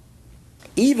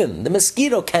 Even the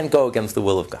mosquito can't go against the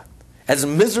will of God. As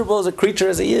miserable as a creature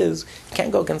as he is, he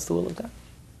can't go against the will of God.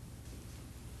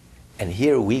 And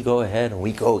here we go ahead and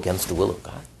we go against the will of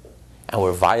God. And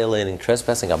we're violating,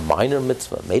 trespassing a minor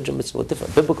mitzvah, a major mitzvah, what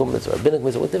difference? A biblical mitzvah, a rabbinic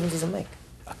mitzvah, what difference does it make?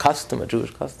 A custom, a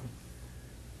Jewish custom.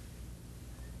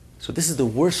 So this is the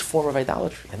worst form of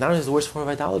idolatry. And not only is it the worst form of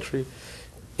idolatry,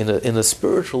 in a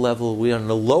spiritual level, we are on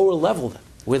a lower level then.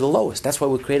 We're the lowest. That's why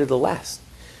we're created the last.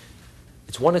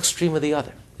 It's one extreme or the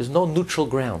other. There's no neutral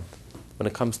ground when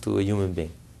it comes to a human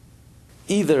being.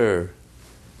 Either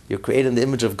you're created in the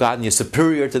image of God and you're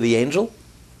superior to the angel,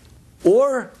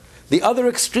 or the other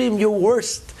extreme, you're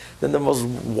worse than the most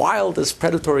wildest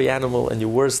predatory animal and you're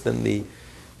worse than the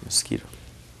mosquito.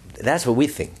 That's what we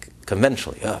think,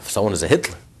 conventionally. If someone is a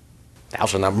Hitler, thou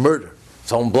shalt not murder. If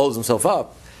someone blows himself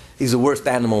up, he's the worst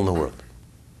animal in the world.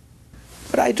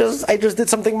 But I just did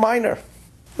something minor.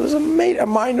 It was a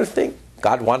minor thing.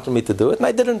 God wanted me to do it, and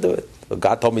I didn't do it. But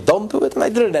God told me don't do it, and I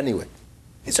did it anyway.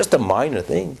 It's just a minor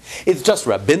thing. It's just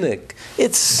rabbinic.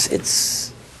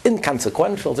 It's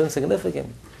inconsequential. It's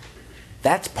insignificant.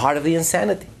 That's part of the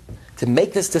insanity. To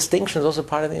make this distinction is also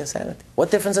part of the insanity.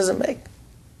 What difference does it make?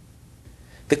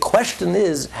 The question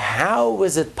is, how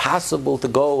is it possible to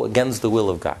go against the will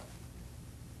of God?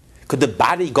 Could the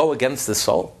body go against the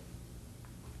soul?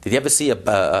 Did you ever see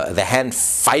the hand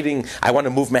fighting, I want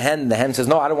to move my hand, and the hand says,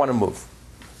 no, I don't want to move.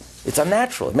 It's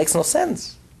unnatural. It makes no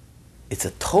sense. It's a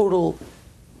total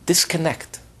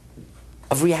disconnect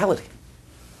of reality.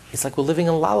 It's like we're living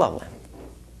in La La Land.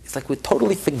 It's like we're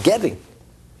totally forgetting.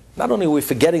 Not only are we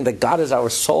forgetting that God is our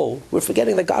soul, we're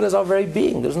forgetting that God is our very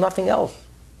being. There's nothing else.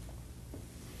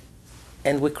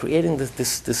 And we're creating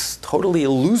this totally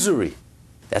illusory.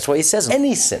 That's why he says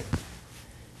any sin.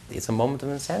 It's a moment of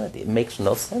insanity. It makes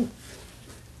no sense.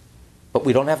 But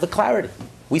we don't have the clarity.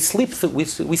 We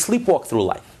sleepwalk through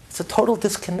life. It's a total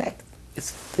disconnect.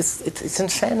 It's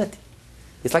insanity.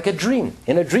 It's like a dream.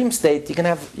 In a dream state, you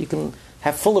can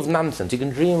have full of nonsense. You can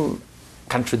dream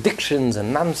contradictions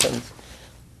and nonsense.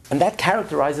 And that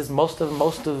characterizes most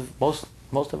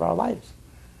of our lives.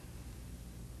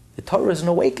 The Torah is an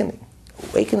awakening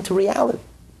to reality.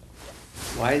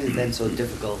 Why is it then so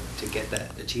difficult to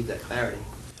achieve that clarity?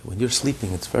 When you're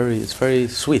sleeping, it's very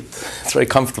sweet. It's very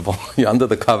comfortable. You're under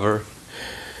the cover.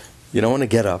 You don't want to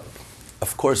get up.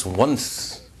 Of course,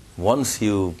 once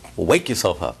you wake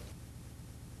yourself up,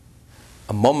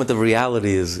 a moment of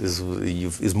reality is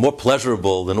more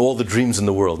pleasurable than all the dreams in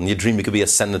the world. In your dream, you could be a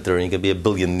senator, and you could be a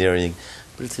billionaire,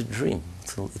 but it's a dream.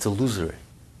 It's illusory.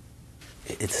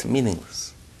 It's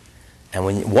meaningless. And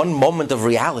when one moment of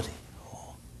reality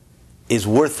is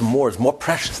worth more, it's more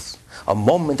precious. A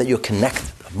moment that you're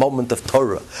connected, a moment of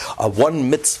Torah, a one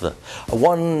mitzvah, a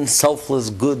one selfless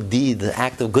good deed, the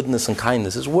act of goodness and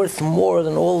kindness is worth more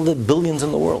than all the billions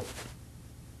in the world.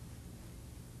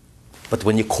 But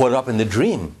when you're caught up in the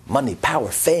dream, money, power,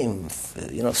 fame,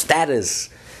 status,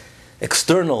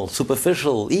 external,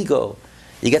 superficial, ego,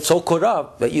 you get so caught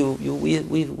up that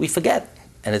we forget.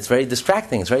 And it's very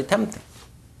distracting, it's very tempting.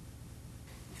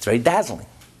 It's very dazzling.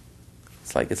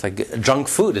 It's like junk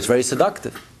food, it's very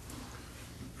seductive.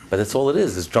 But that's all it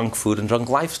is. It's junk food and junk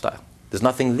lifestyle. There's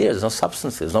nothing there. There's no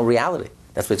substance. There's no reality.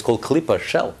 That's why it's called klipa,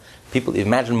 shell. People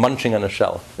imagine munching on a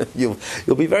shell. You'll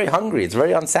be very hungry. It's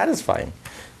very unsatisfying.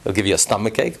 It'll give you a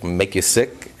stomachache, make you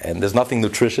sick, and there's nothing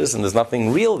nutritious and there's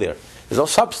nothing real there. There's no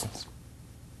substance.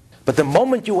 But the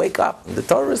moment you wake up, the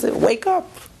Torah says, wake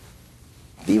up.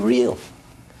 Be real.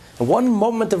 And one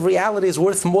moment of reality is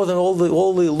worth more than all the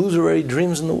illusory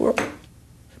dreams in the world.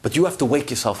 But you have to wake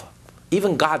yourself up.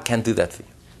 Even God can't do that for you.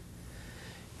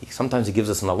 Sometimes He gives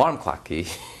us an alarm clock.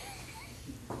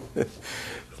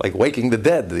 Like waking the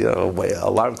dead,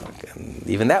 alarm clock. And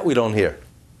even that we don't hear.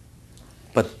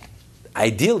 But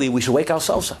ideally, we should wake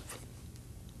ourselves up.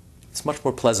 It's much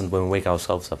more pleasant when we wake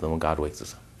ourselves up than when God wakes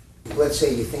us up. Let's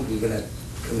say you think you're going to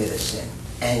commit a sin,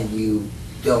 and you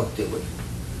don't do it.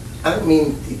 I don't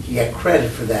mean to get credit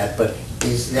for that, but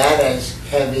is that as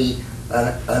heavy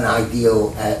an ideal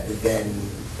than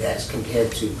as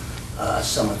compared to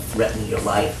someone threatening your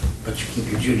life, but you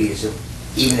keep your Judaism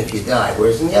even if you die?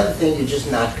 Whereas in the other thing, you're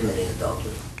just not committing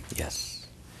adultery. Yes,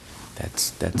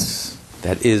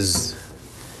 that is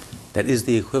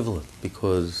the equivalent,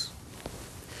 because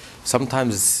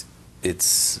sometimes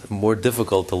it's more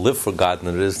difficult to live for God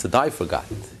than it is to die for God.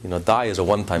 Die is a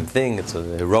one-time thing; it's a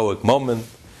heroic moment.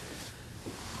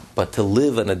 But to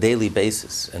live on a daily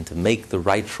basis and to make the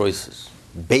right choices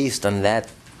based on that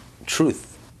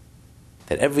truth,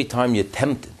 that every time you're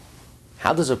tempted,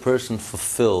 how does a person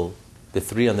fulfill the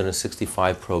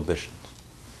 365 prohibitions?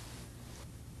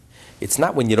 It's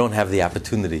not when you don't have the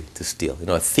opportunity to steal.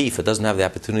 A thief that doesn't have the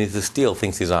opportunity to steal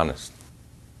thinks he's honest.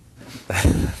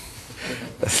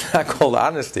 That's not called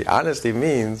honesty. Honesty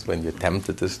means when you're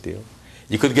tempted to steal.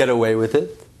 You could get away with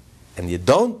it, and you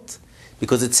don't,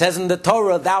 because it says in the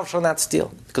Torah, thou shalt not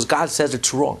steal. Because God says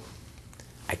it's wrong.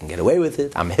 I can get away with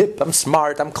it. I'm hip, I'm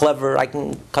smart, I'm clever, I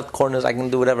can cut corners, I can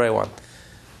do whatever I want.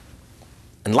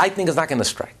 And lightning is not going to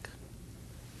strike.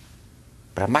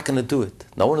 But I'm not going to do it.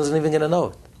 No one is even going to know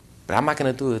it. But I'm not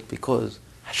going to do it because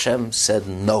Hashem said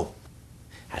no.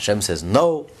 Hashem says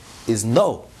no is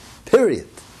no. Period.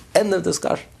 End of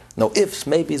discussion. No ifs,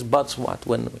 maybes, buts, what,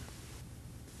 when.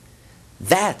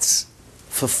 That's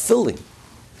fulfilling.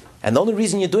 And the only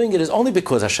reason you're doing it is only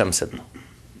because Hashem said no.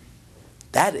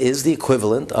 That is the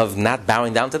equivalent of not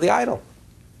bowing down to the idol.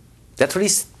 That's what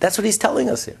he's telling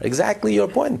us here. Exactly your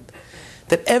point.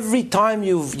 That every time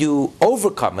you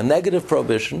overcome a negative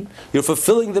prohibition, you're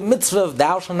fulfilling the mitzvah of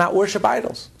thou shalt not worship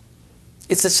idols.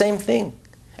 It's the same thing.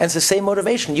 And it's the same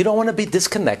motivation. You don't want to be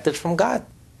disconnected from God.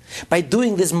 By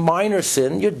doing this minor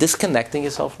sin, you're disconnecting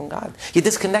yourself from God. You're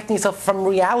disconnecting yourself from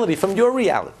reality, from your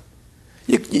reality.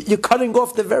 You're cutting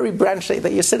off the very branch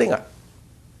that you're sitting on.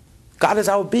 God is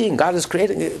our being. God is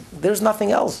creating. There's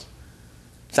nothing else.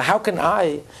 So how can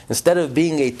I, instead of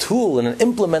being a tool and an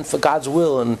implement for God's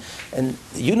will and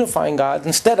unifying God,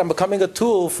 instead I'm becoming a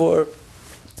tool for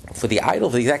the idol,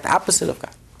 the exact opposite of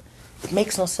God? It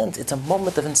makes no sense. It's a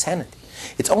moment of insanity.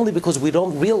 It's only because we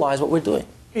don't realize what we're doing.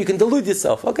 You can delude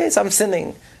yourself. Okay, so I'm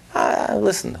sinning.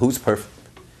 Listen, who's perfect?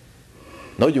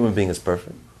 No human being is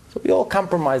perfect. So we all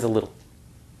compromise a little.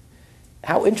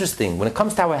 How interesting. When it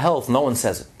comes to our health, no one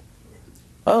says it.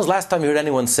 When was the last time you heard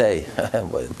anyone say,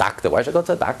 doctor, why should I go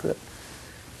to a doctor?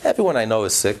 Everyone I know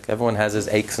is sick. Everyone has his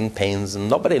aches and pains, and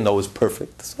nobody knows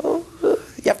perfect. So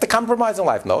you have to compromise in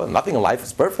life. No, nothing in life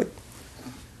is perfect.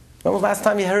 When was the last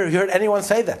time you heard anyone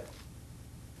say that?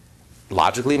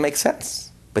 Logically, it makes sense.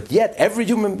 But yet, every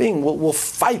human being will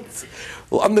fight,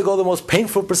 will undergo the most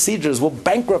painful procedures, will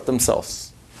bankrupt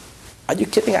themselves. Are you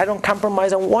kidding? I don't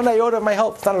compromise on one iota of my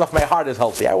health. It's not enough my heart is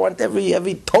healthy. I want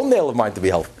every toenail of mine to be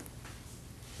healthy.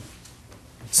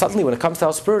 Suddenly, when it comes to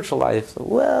our spiritual life,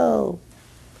 well,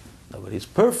 nobody's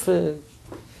perfect.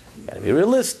 You gotta be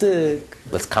realistic.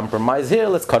 Let's compromise here.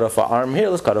 Let's cut off an arm here.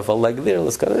 Let's cut off a leg there.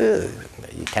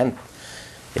 You can't.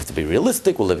 You have to be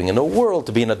realistic. We're living in a world.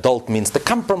 To be an adult means to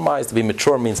compromise. To be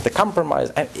mature means to compromise.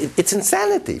 And it's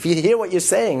insanity. If you hear what you're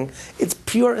saying, it's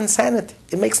pure insanity.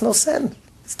 It makes no sense.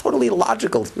 It's totally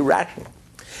illogical, irrational.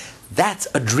 That's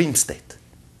a dream state.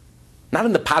 Not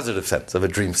in the positive sense of a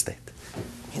dream state.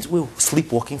 It means we're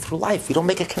sleepwalking through life. We don't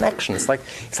make a connection. It's like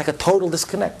a total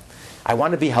disconnect. I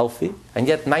want to be healthy, and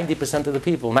yet 90% of the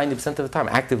people, 90% of the time,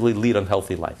 actively lead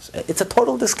unhealthy lives. It's a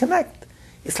total disconnect.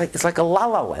 It's like a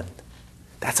la-la land.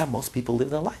 That's how most people live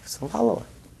their lives, a la-la land.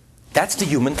 That's the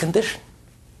human condition.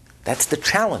 That's the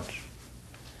challenge.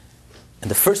 And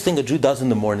the first thing a Jew does in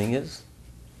the morning is,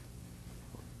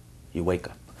 you wake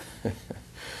up.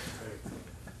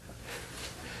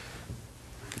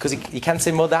 Because you can't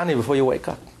say Modani before you wake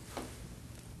up.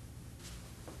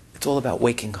 It's all about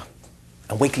waking up.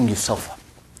 And waking yourself up.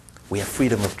 We have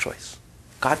freedom of choice.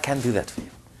 God can't do that for you.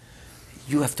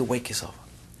 You have to wake yourself up.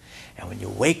 And when you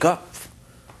wake up,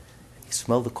 and you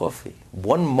smell the coffee,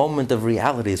 one moment of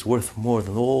reality is worth more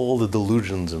than all the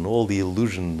delusions and all the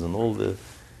illusions and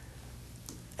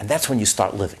And that's when you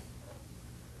start living.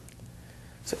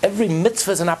 So every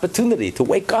mitzvah is an opportunity to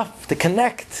wake up, to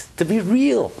connect, to be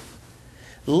real.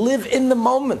 Live in the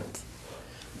moment.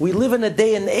 We live in a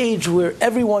day and age where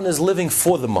everyone is living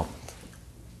for the moment.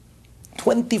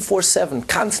 24/7,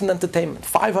 constant entertainment,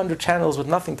 500 channels with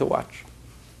nothing to watch.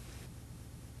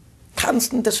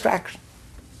 Constant distraction,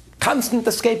 constant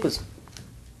escapism.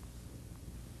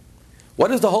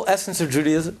 What is the whole essence of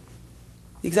Judaism?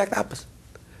 The exact opposite.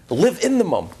 Live in the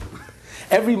moment.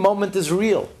 Every moment is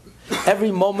real.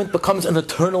 Every moment becomes an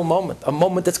eternal moment, a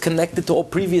moment that's connected to all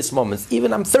previous moments.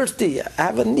 Even I'm thirsty, I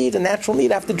have a need, a natural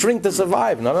need, I have to drink to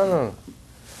survive. No.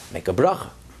 Make a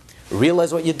bracha.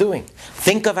 Realize what you're doing.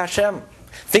 Think of Hashem.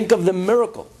 Think of the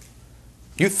miracle.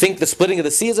 You think the splitting of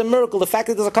the sea is a miracle. The fact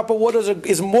that there's a cup of water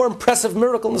is a more impressive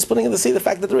miracle than the splitting of the sea. The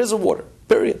fact that there is a water.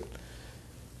 Period.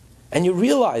 And you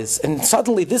realize, and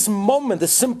suddenly this moment,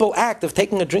 this simple act of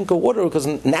taking a drink of water, because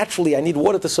naturally I need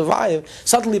water to survive,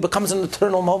 suddenly becomes an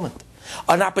eternal moment.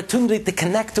 An opportunity to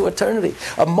connect to eternity.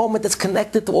 A moment that's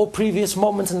connected to all previous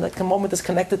moments, and that moment that's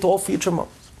connected to all future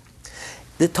moments.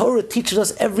 The Torah teaches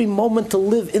us every moment to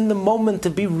live in the moment, to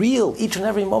be real. Each and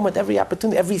every moment, every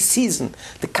opportunity, every season.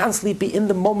 To constantly be in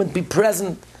the moment, be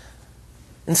present.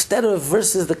 Instead of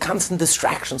versus the constant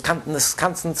distractions,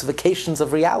 constant vacations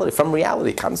of reality, from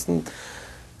reality, constant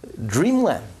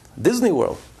dreamland, Disney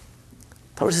World.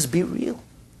 Torah says, be real.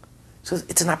 So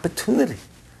it's an opportunity.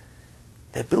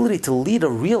 The ability to lead a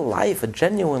real life, a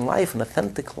genuine life, an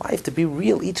authentic life, to be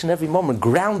real each and every moment,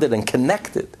 grounded and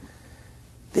connected.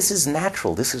 This is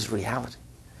natural, this is reality.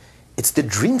 It's the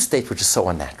dream state which is so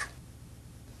unnatural.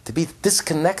 To be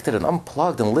disconnected and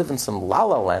unplugged and live in some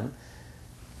la-la land,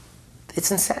 it's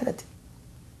insanity.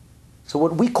 So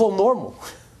what we call normal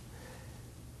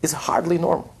is hardly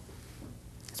normal.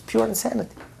 It's pure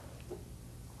insanity.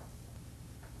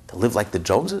 To live like the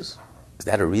Joneses? Is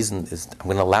that a reason? I'm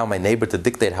going to allow my neighbor to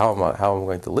dictate how I'm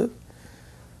going to live?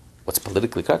 What's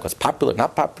politically correct? What's popular?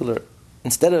 Not popular?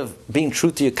 Instead of being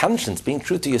true to your conscience, being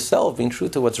true to yourself, being true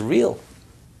to what's real,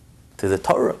 to the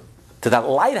Torah, to that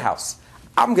lighthouse.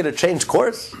 I'm going to change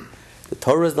course. The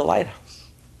Torah is the lighthouse.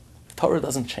 The Torah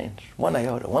doesn't change. One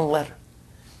iota, one letter.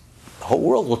 The whole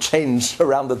world will change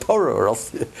around the Torah, or else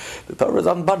the Torah is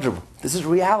unbudgeable. This is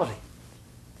reality.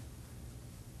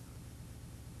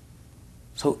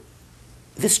 So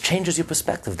this changes your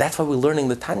perspective. That's why we're learning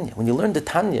the Tanya. When you learn the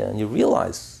Tanya and you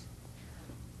realize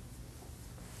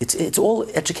it's all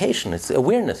education, it's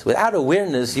awareness. Without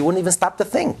awareness, you wouldn't even stop to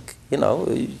think.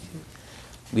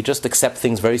 We just accept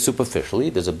things very superficially.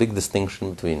 There's a big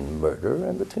distinction between murder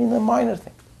and between a minor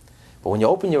thing. But when you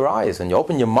open your eyes and you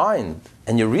open your mind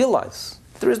and you realize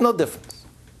there is no difference.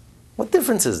 What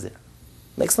difference is there?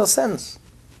 Makes no sense.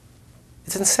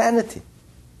 It's insanity.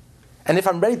 And if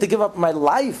I'm ready to give up my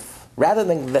life rather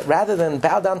than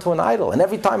bow down to an idol, and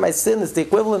every time I sin is the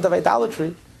equivalent of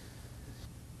idolatry,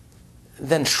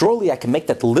 then surely I can make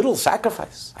that little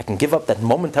sacrifice. I can give up that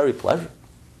momentary pleasure.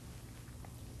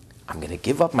 I'm going to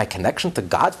give up my connection to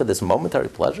God for this momentary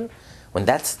pleasure, when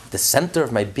that's the center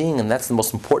of my being and that's the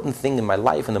most important thing in my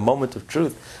life, in the moment of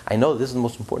truth. I know this is the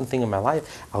most important thing in my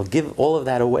life. I'll give all of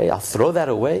that away. I'll throw that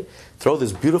away. Throw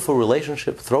this beautiful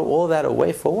relationship. Throw all of that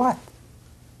away for what?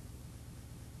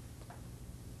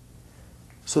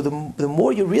 So the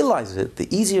more you realize it, the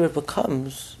easier it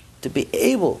becomes to be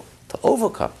able to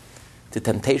overcome the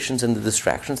temptations and the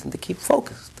distractions and to keep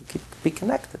focused, to be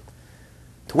connected,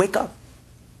 to wake up.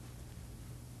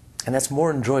 And that's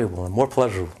more enjoyable and more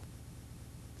pleasurable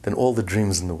than all the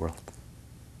dreams in the world.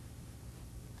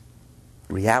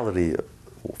 Reality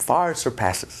far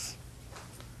surpasses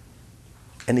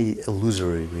any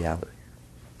illusory reality.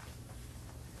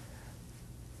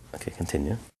 Okay,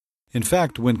 continue. In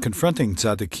fact, when confronting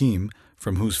tzaddikim,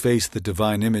 from whose face the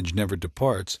divine image never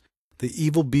departs, the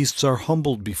evil beasts are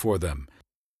humbled before them,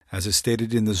 as is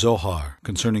stated in the Zohar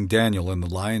concerning Daniel in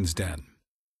the lion's den.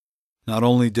 Not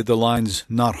only did the lions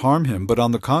not harm him, but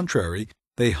on the contrary,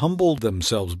 they humbled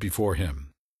themselves before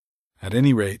him. At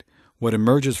any rate, what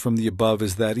emerges from the above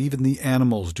is that even the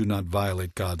animals do not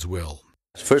violate God's will.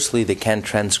 Firstly, they can't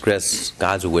transgress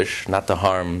God's wish not to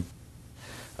harm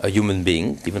a human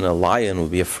being. Even a lion would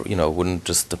be, wouldn't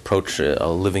just approach a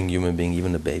living human being,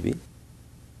 even a baby.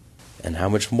 And how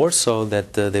much more so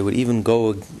that they would even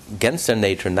go against their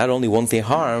nature. Not only won't they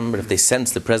harm, but if they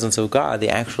sense the presence of God, they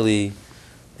actually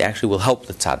will help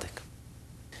the tzaddik,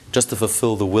 just to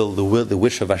fulfill the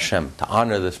wish of Hashem, to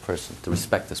honor this person, to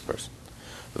respect this person,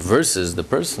 versus the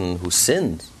person who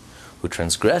sins, who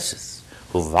transgresses,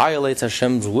 who violates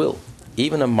Hashem's will,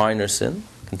 even a minor sin.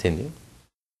 Continue.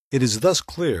 It is thus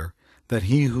clear that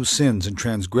he who sins and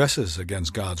transgresses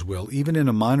against God's will, even in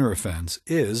a minor offense,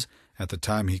 is, at the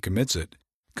time he commits it,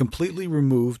 completely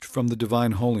removed from the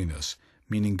divine holiness,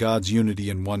 meaning God's unity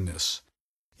and oneness,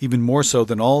 even more so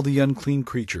than all the unclean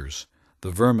creatures,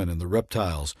 the vermin and the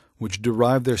reptiles, which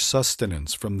derive their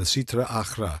sustenance from the Sitra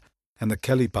Achra and the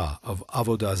Kelipa of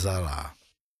Avodah Zarah.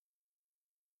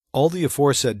 All the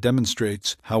aforesaid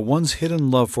demonstrates how one's hidden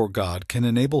love for God can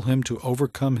enable him to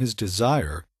overcome his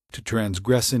desire to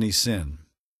transgress any sin.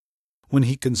 When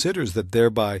he considers that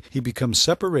thereby he becomes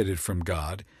separated from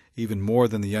God, even more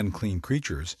than the unclean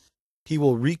creatures, he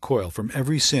will recoil from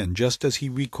every sin just as he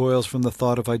recoils from the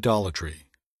thought of idolatry,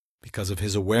 because of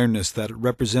his awareness that it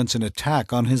represents an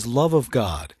attack on his love of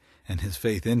God and his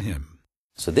faith in him.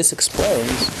 So this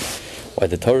explains why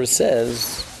the Torah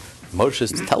says, Moshe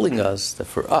is telling us that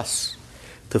for us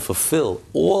to fulfill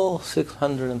all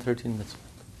 613 mitzvot,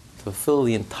 to fulfill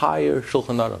the entire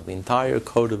Shulchan Aruch, the entire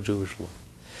code of Jewish law,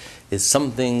 is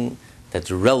something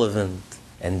that's relevant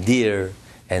and dear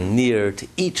and near to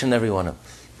each and every one of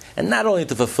us. And not only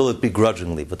to fulfill it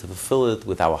begrudgingly, but to fulfill it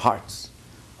with our hearts,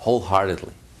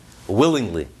 wholeheartedly,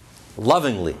 willingly,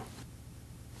 lovingly.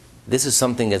 This is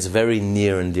something that's very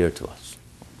near and dear to us.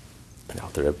 And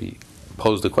Alter Rebbe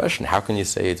posed the question, how can you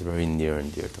say it's very near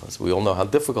and dear to us? We all know how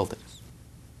difficult it is.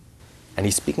 And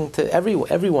he's speaking to every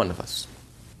one of us.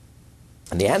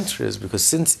 And the answer is because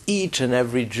since each and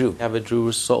every Jew have a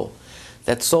Jewish soul,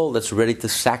 that soul that's ready to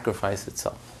sacrifice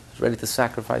itself, is ready to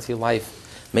sacrifice your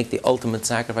life, make the ultimate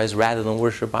sacrifice rather than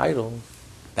worship idols.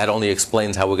 That only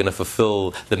explains how we're going to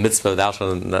fulfill the mitzvah thou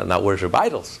shalt not worship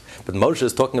idols. But Moshe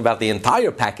is talking about the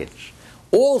entire package,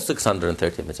 all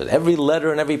 613 mitzvahs, every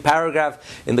letter and every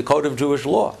paragraph in the code of Jewish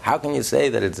law. How can you say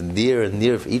that it's near and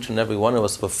near for each and every one of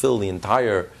us to fulfill the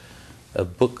entire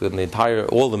book and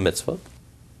all the mitzvah?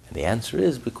 And the answer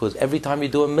is because every time you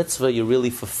do a mitzvah, you're really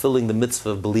fulfilling the mitzvah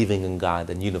of believing in God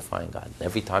and unifying God. And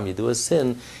every time you do a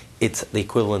sin, it's the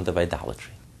equivalent of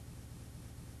idolatry.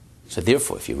 So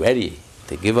therefore, if you're ready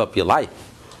to give up your life,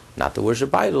 not to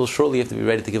worship idols, surely you have to be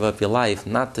ready to give up your life,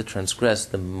 not to transgress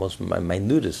the most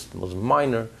minutest, the most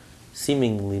minor,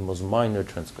 seemingly most minor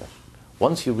transgression.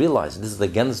 Once you realize this is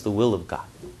against the will of God,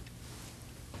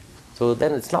 so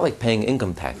then it's not like paying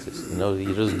income taxes.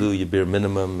 You just do your bare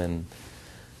minimum and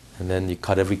then you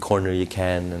cut every corner you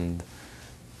can, and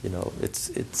it's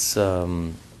if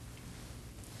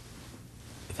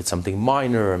it's something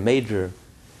minor or major.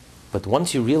 But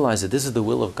once you realize that this is the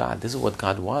will of God, this is what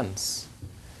God wants,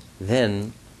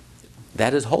 then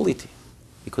that is holy to you,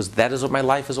 because that is what my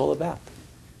life is all about.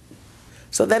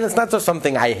 So then it's not just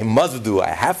something I must do, I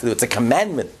have to do, it's a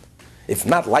commandment. If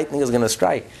not, lightning is going to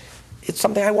strike. It's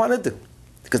something I want to do,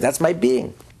 because that's my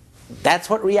being.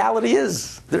 That's what reality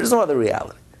is. There is no other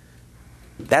reality.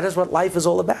 That is what life is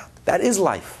all about. That is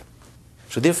life.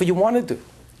 So therefore you want to do,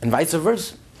 and vice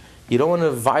versa. You don't want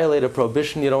to violate a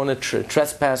prohibition, you don't want to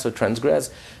trespass or transgress,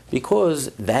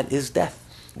 because that is death.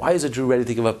 Why is a Jew ready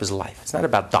to give up his life? It's not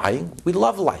about dying. We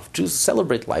love life. Jews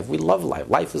celebrate life. We love life.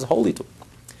 Life is holy to us.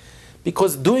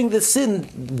 Because doing the sin,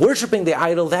 worshipping the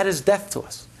idol, that is death to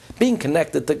us. Being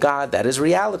connected to God, that is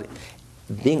reality.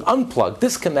 Being unplugged,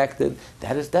 disconnected,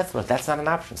 that is death to us. That's not an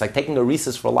option. It's like taking a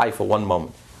recess for life for one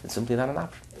moment. It's simply not an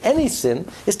option. Any sin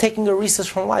is taking a recess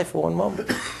from life for one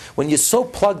moment. When you're so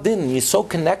plugged in and you're so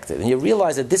connected and you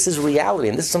realize that this is reality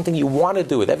and this is something you want to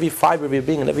do with every fiber of your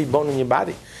being and every bone in your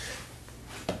body,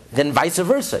 then vice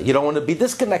versa. You don't want to be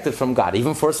disconnected from God,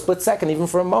 even for a split second, even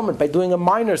for a moment, by doing a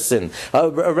minor sin, a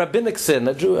rabbinic sin,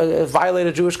 violate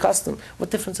a Jewish custom. What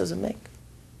difference does it make?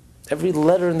 Every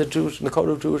letter in the code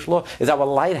of Jewish law is our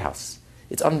lighthouse.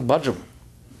 It's unbudgeable.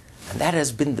 And that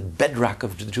has been the bedrock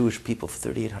of the Jewish people for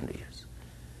 3,800 years.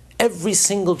 Every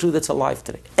single Jew that's alive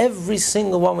today, every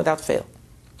single one without fail.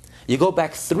 You go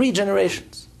back 3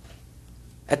 generations,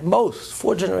 at most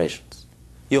 4 generations,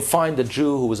 you'll find a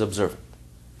Jew who was observant.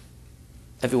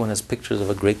 Everyone has pictures of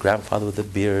a great-grandfather with a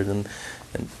beard.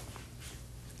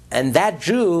 And that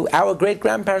Jew, our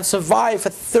great-grandparents, survived for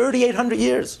 3,800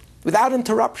 years without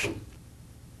interruption.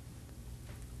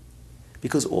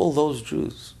 Because all those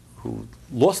Jews who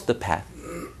lost the path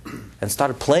and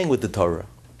started playing with the Torah,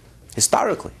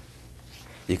 historically,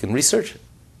 you can research it.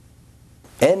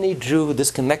 Any Jew who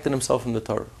disconnected himself from the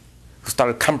Torah, who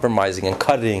started compromising and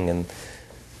cutting, and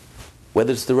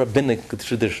whether it's the rabbinic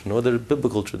tradition or the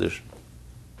biblical tradition,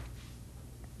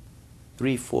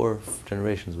 3-4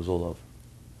 generations was all over.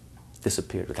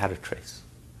 Disappeared without a trace.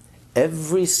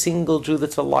 Every single Jew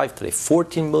that's alive today,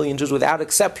 14 million Jews without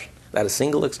exception, without a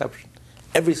single exception,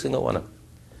 every single one of them,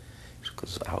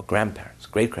 because our grandparents,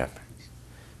 great-grandparents,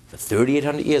 for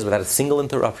 3,800 years without a single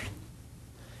interruption,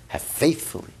 have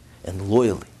faithfully and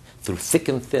loyally, through thick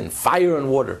and thin, fire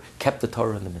and water, kept the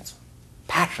Torah and the mitzvah.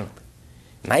 Passionately.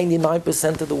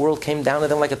 99% of the world came down to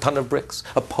them like a ton of bricks,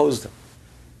 opposed them.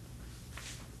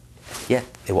 Yet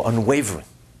they were unwavering,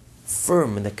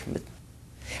 firm in their commitment.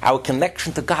 Our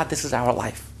connection to God, this is our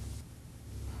life.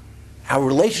 Our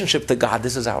relationship to God,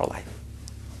 this is our life.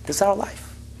 This is our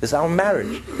life. This is our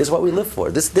marriage. This is what we live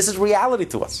for. This is reality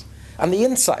to us. On the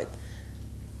inside,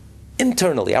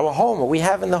 internally, our home, what we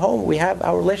have in the home, we have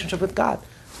our relationship with God.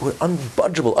 We're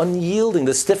unbudgeable, unyielding,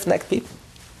 the stiff-necked people.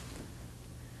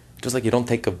 Just like you don't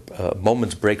take a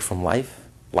moment's break from life.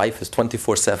 Life is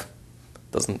 24/7.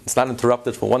 It's not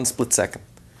interrupted for one split second.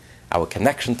 Our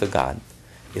connection to God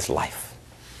is life.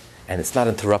 And it's not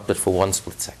interrupted for one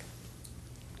split second.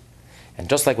 And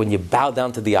just like when you bow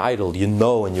down to the idol, you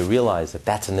know and you realize that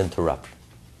that's an interruption.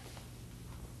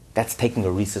 That's taking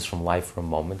a recess from life for a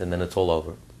moment and then it's all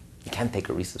over. You can't take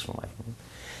a recess from life.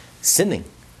 Sinning,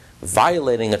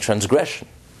 violating a transgression,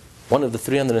 one of the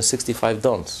 365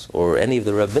 don'ts, or any of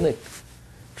the rabbinic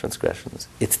transgressions,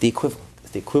 it's the equivalent.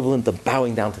 It's the equivalent of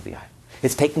bowing down to the idol.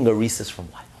 It's taking a recess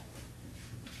from life.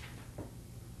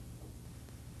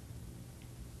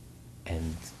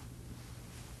 And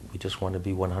we just want to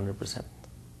be 100%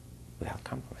 without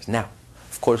compromise. Now,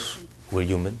 of course, we're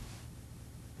human,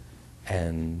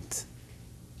 and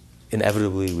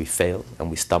inevitably we fail and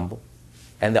we stumble.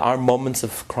 And there are moments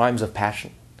of crimes of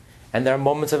passion, and there are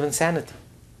moments of insanity.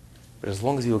 But as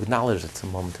long as you acknowledge it's a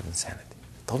moment of insanity,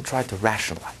 don't try to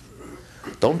rationalize.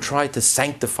 Don't try to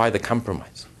sanctify the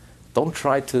compromise. Don't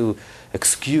try to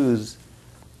excuse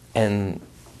and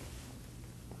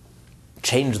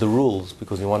change the rules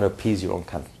because you want to appease your own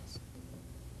conscience.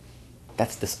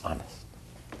 That's dishonest.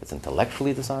 It's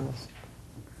intellectually dishonest.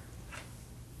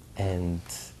 And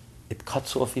it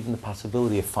cuts off even the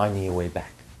possibility of finding your way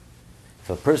back. If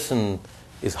a person,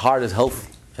 his heart is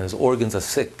healthy and his organs are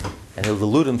sick, and he'll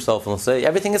delude himself and he'll say,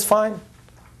 everything is fine,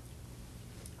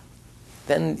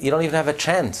 then you don't even have a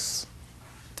chance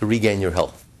to regain your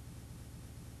health.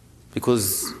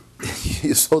 Because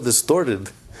you're so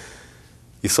distorted,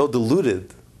 you're so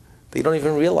deluded, that you don't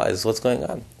even realize what's going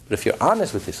on. But if you're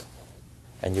honest with yourself,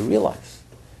 and you realize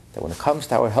that when it comes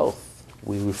to our health,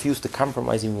 we refuse to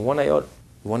compromise even one iota,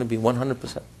 we want to be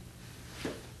 100%.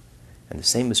 And the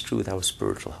same is true with our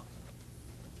spiritual health,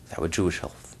 with our Jewish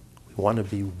health. We want to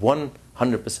be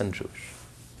 100% Jewish.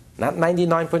 Not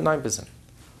 99.9%,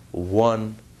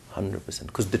 100%.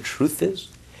 Because the truth is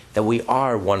that we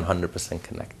are 100%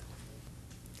 connected.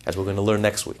 As we're going to learn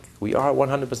next week. We are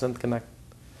 100% connected.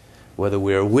 Whether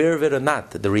we're aware of it or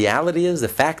not, the reality is, the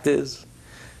fact is,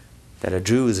 that a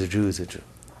Jew is a Jew is a Jew.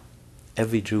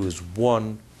 Every Jew is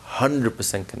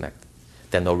 100% connected.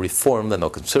 There are no Reform, there are no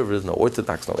conservatives, no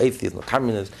Orthodox, no atheists, no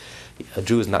communists. A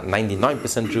Jew is not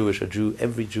 99% Jewish.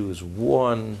 Every Jew is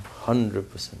 100%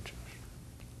 Jewish.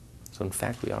 So in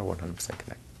fact, we are 100%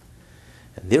 connected.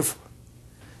 And therefore,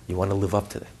 you want to live up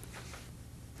to that.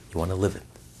 You want to live it.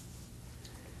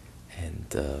 And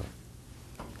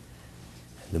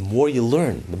the more you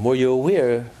learn, the more you're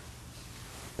aware,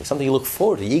 it's something you look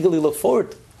forward to, you eagerly look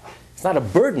forward to. It's not a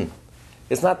burden.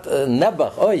 It's not a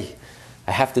nebach,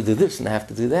 I have to do this and I have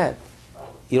to do that.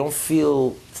 You don't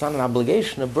feel, it's It's not an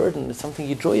obligation, a burden. It's something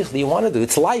you joyously, you want to do.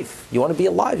 It's life. You want to be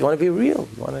alive. You want to be real.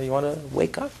 You want to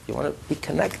wake up. You want to be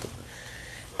connected.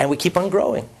 And we keep on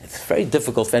growing. It's very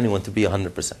difficult for anyone to be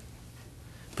 100%.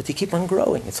 But you keep on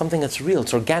growing. It's something that's real.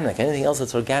 It's organic. Anything else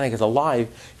that's organic is alive.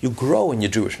 You grow in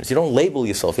your Jewishness. You don't label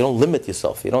yourself. You don't limit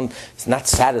yourself. It's not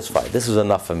satisfied. This is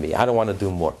enough for me. I don't want to do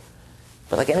more.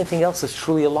 But like anything else that's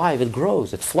truly alive, it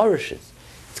grows. It flourishes.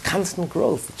 It's constant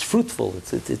growth. It's fruitful.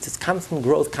 It's constant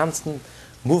growth, constant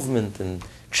movement and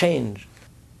change.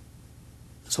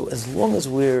 So as long as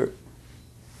we're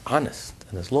honest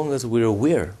and as long as we're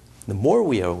aware, the more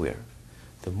we are aware,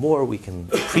 the more we can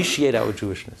appreciate our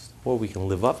Jewishness, the more we can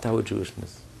live up to our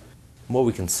Jewishness, the more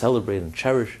we can celebrate and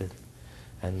cherish it,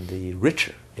 and the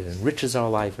richer it enriches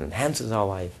our life, it enhances our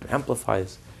life, it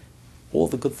amplifies all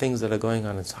the good things that are going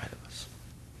on inside of us.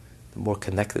 The more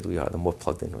connected we are, the more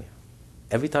plugged in we are.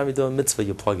 Every time you do a mitzvah,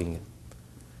 you're plugging in.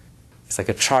 It's like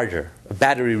a charger, a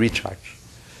battery recharge.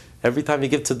 Every time you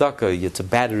give tzedakah, it's a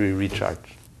battery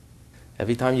recharge.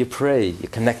 Every time you pray,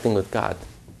 you're connecting with God.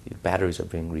 Your batteries are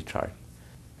being recharged.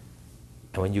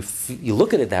 And when you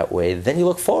look at it that way, then you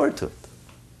look forward to it.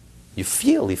 You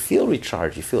feel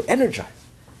recharged, you feel energized.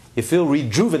 You feel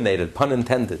rejuvenated, pun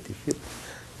intended. You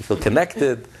feel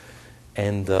connected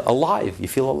and alive. You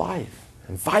feel alive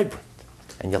and vibrant.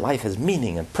 And your life has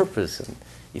meaning and purpose, and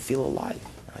you feel alive.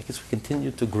 And I guess we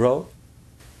continue to grow.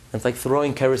 And it's like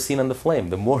throwing kerosene on the flame.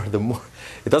 The more,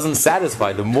 it doesn't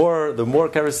satisfy. The more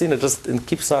kerosene,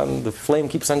 the flame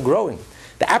keeps on growing.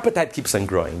 The appetite keeps on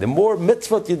growing. The more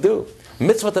mitzvot you do,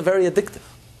 mitzvot are very addictive.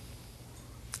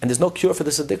 And there's no cure for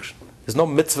this addiction. There's no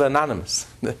mitzvah anonymous.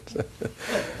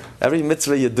 Every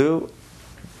mitzvah you do,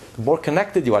 the more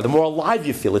connected you are, the more alive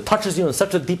you feel. It touches you in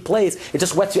such a deep place, it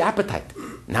just whets your appetite.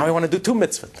 Now you want to do 2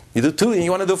 mitzvot. You do 2 and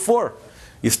you want to do 4.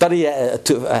 You study a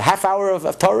half hour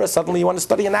of Torah, suddenly you want to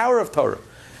study an hour of Torah.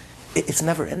 It's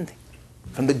never ending.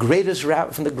 From the greatest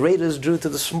Jew to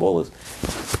the smallest,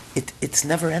 it's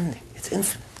never ending. It's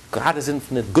infinite. God is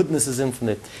infinite. Goodness is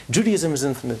infinite. Judaism is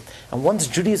infinite. And once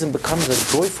Judaism becomes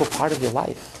a joyful part of your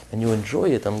life, and you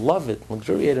enjoy it and love it,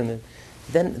 luxuriate in it,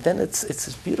 then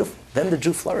it's beautiful. Then the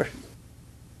Jew flourishes.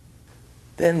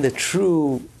 Then the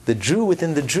Jew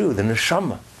within the Jew, the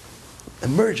neshama,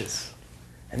 emerges.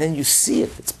 And then you see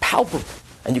it. It's palpable.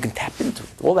 And you can tap into it.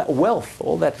 All that wealth,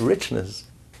 all that richness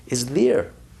is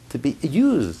there to be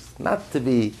used, not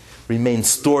to remain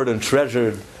stored and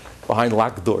treasured behind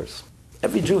locked doors.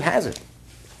 Every Jew has it.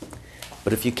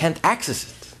 But if you can't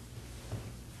access it,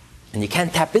 and you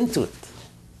can't tap into it,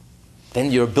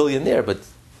 then you're a billionaire, but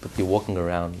you're walking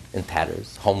around in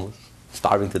tatters, homeless,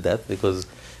 starving to death because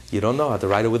you don't know how to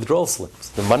write a withdrawal slip.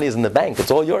 The money is in the bank.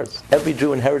 It's all yours. Every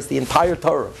Jew inherits the entire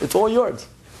Torah. It's all yours.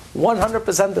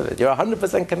 100% of it. You're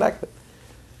 100% connected.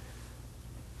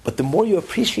 But the more you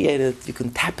appreciate it, you can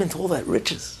tap into all that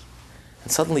riches.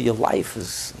 And suddenly your life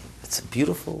it's a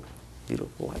beautiful,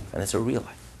 beautiful life. And it's a real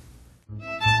life.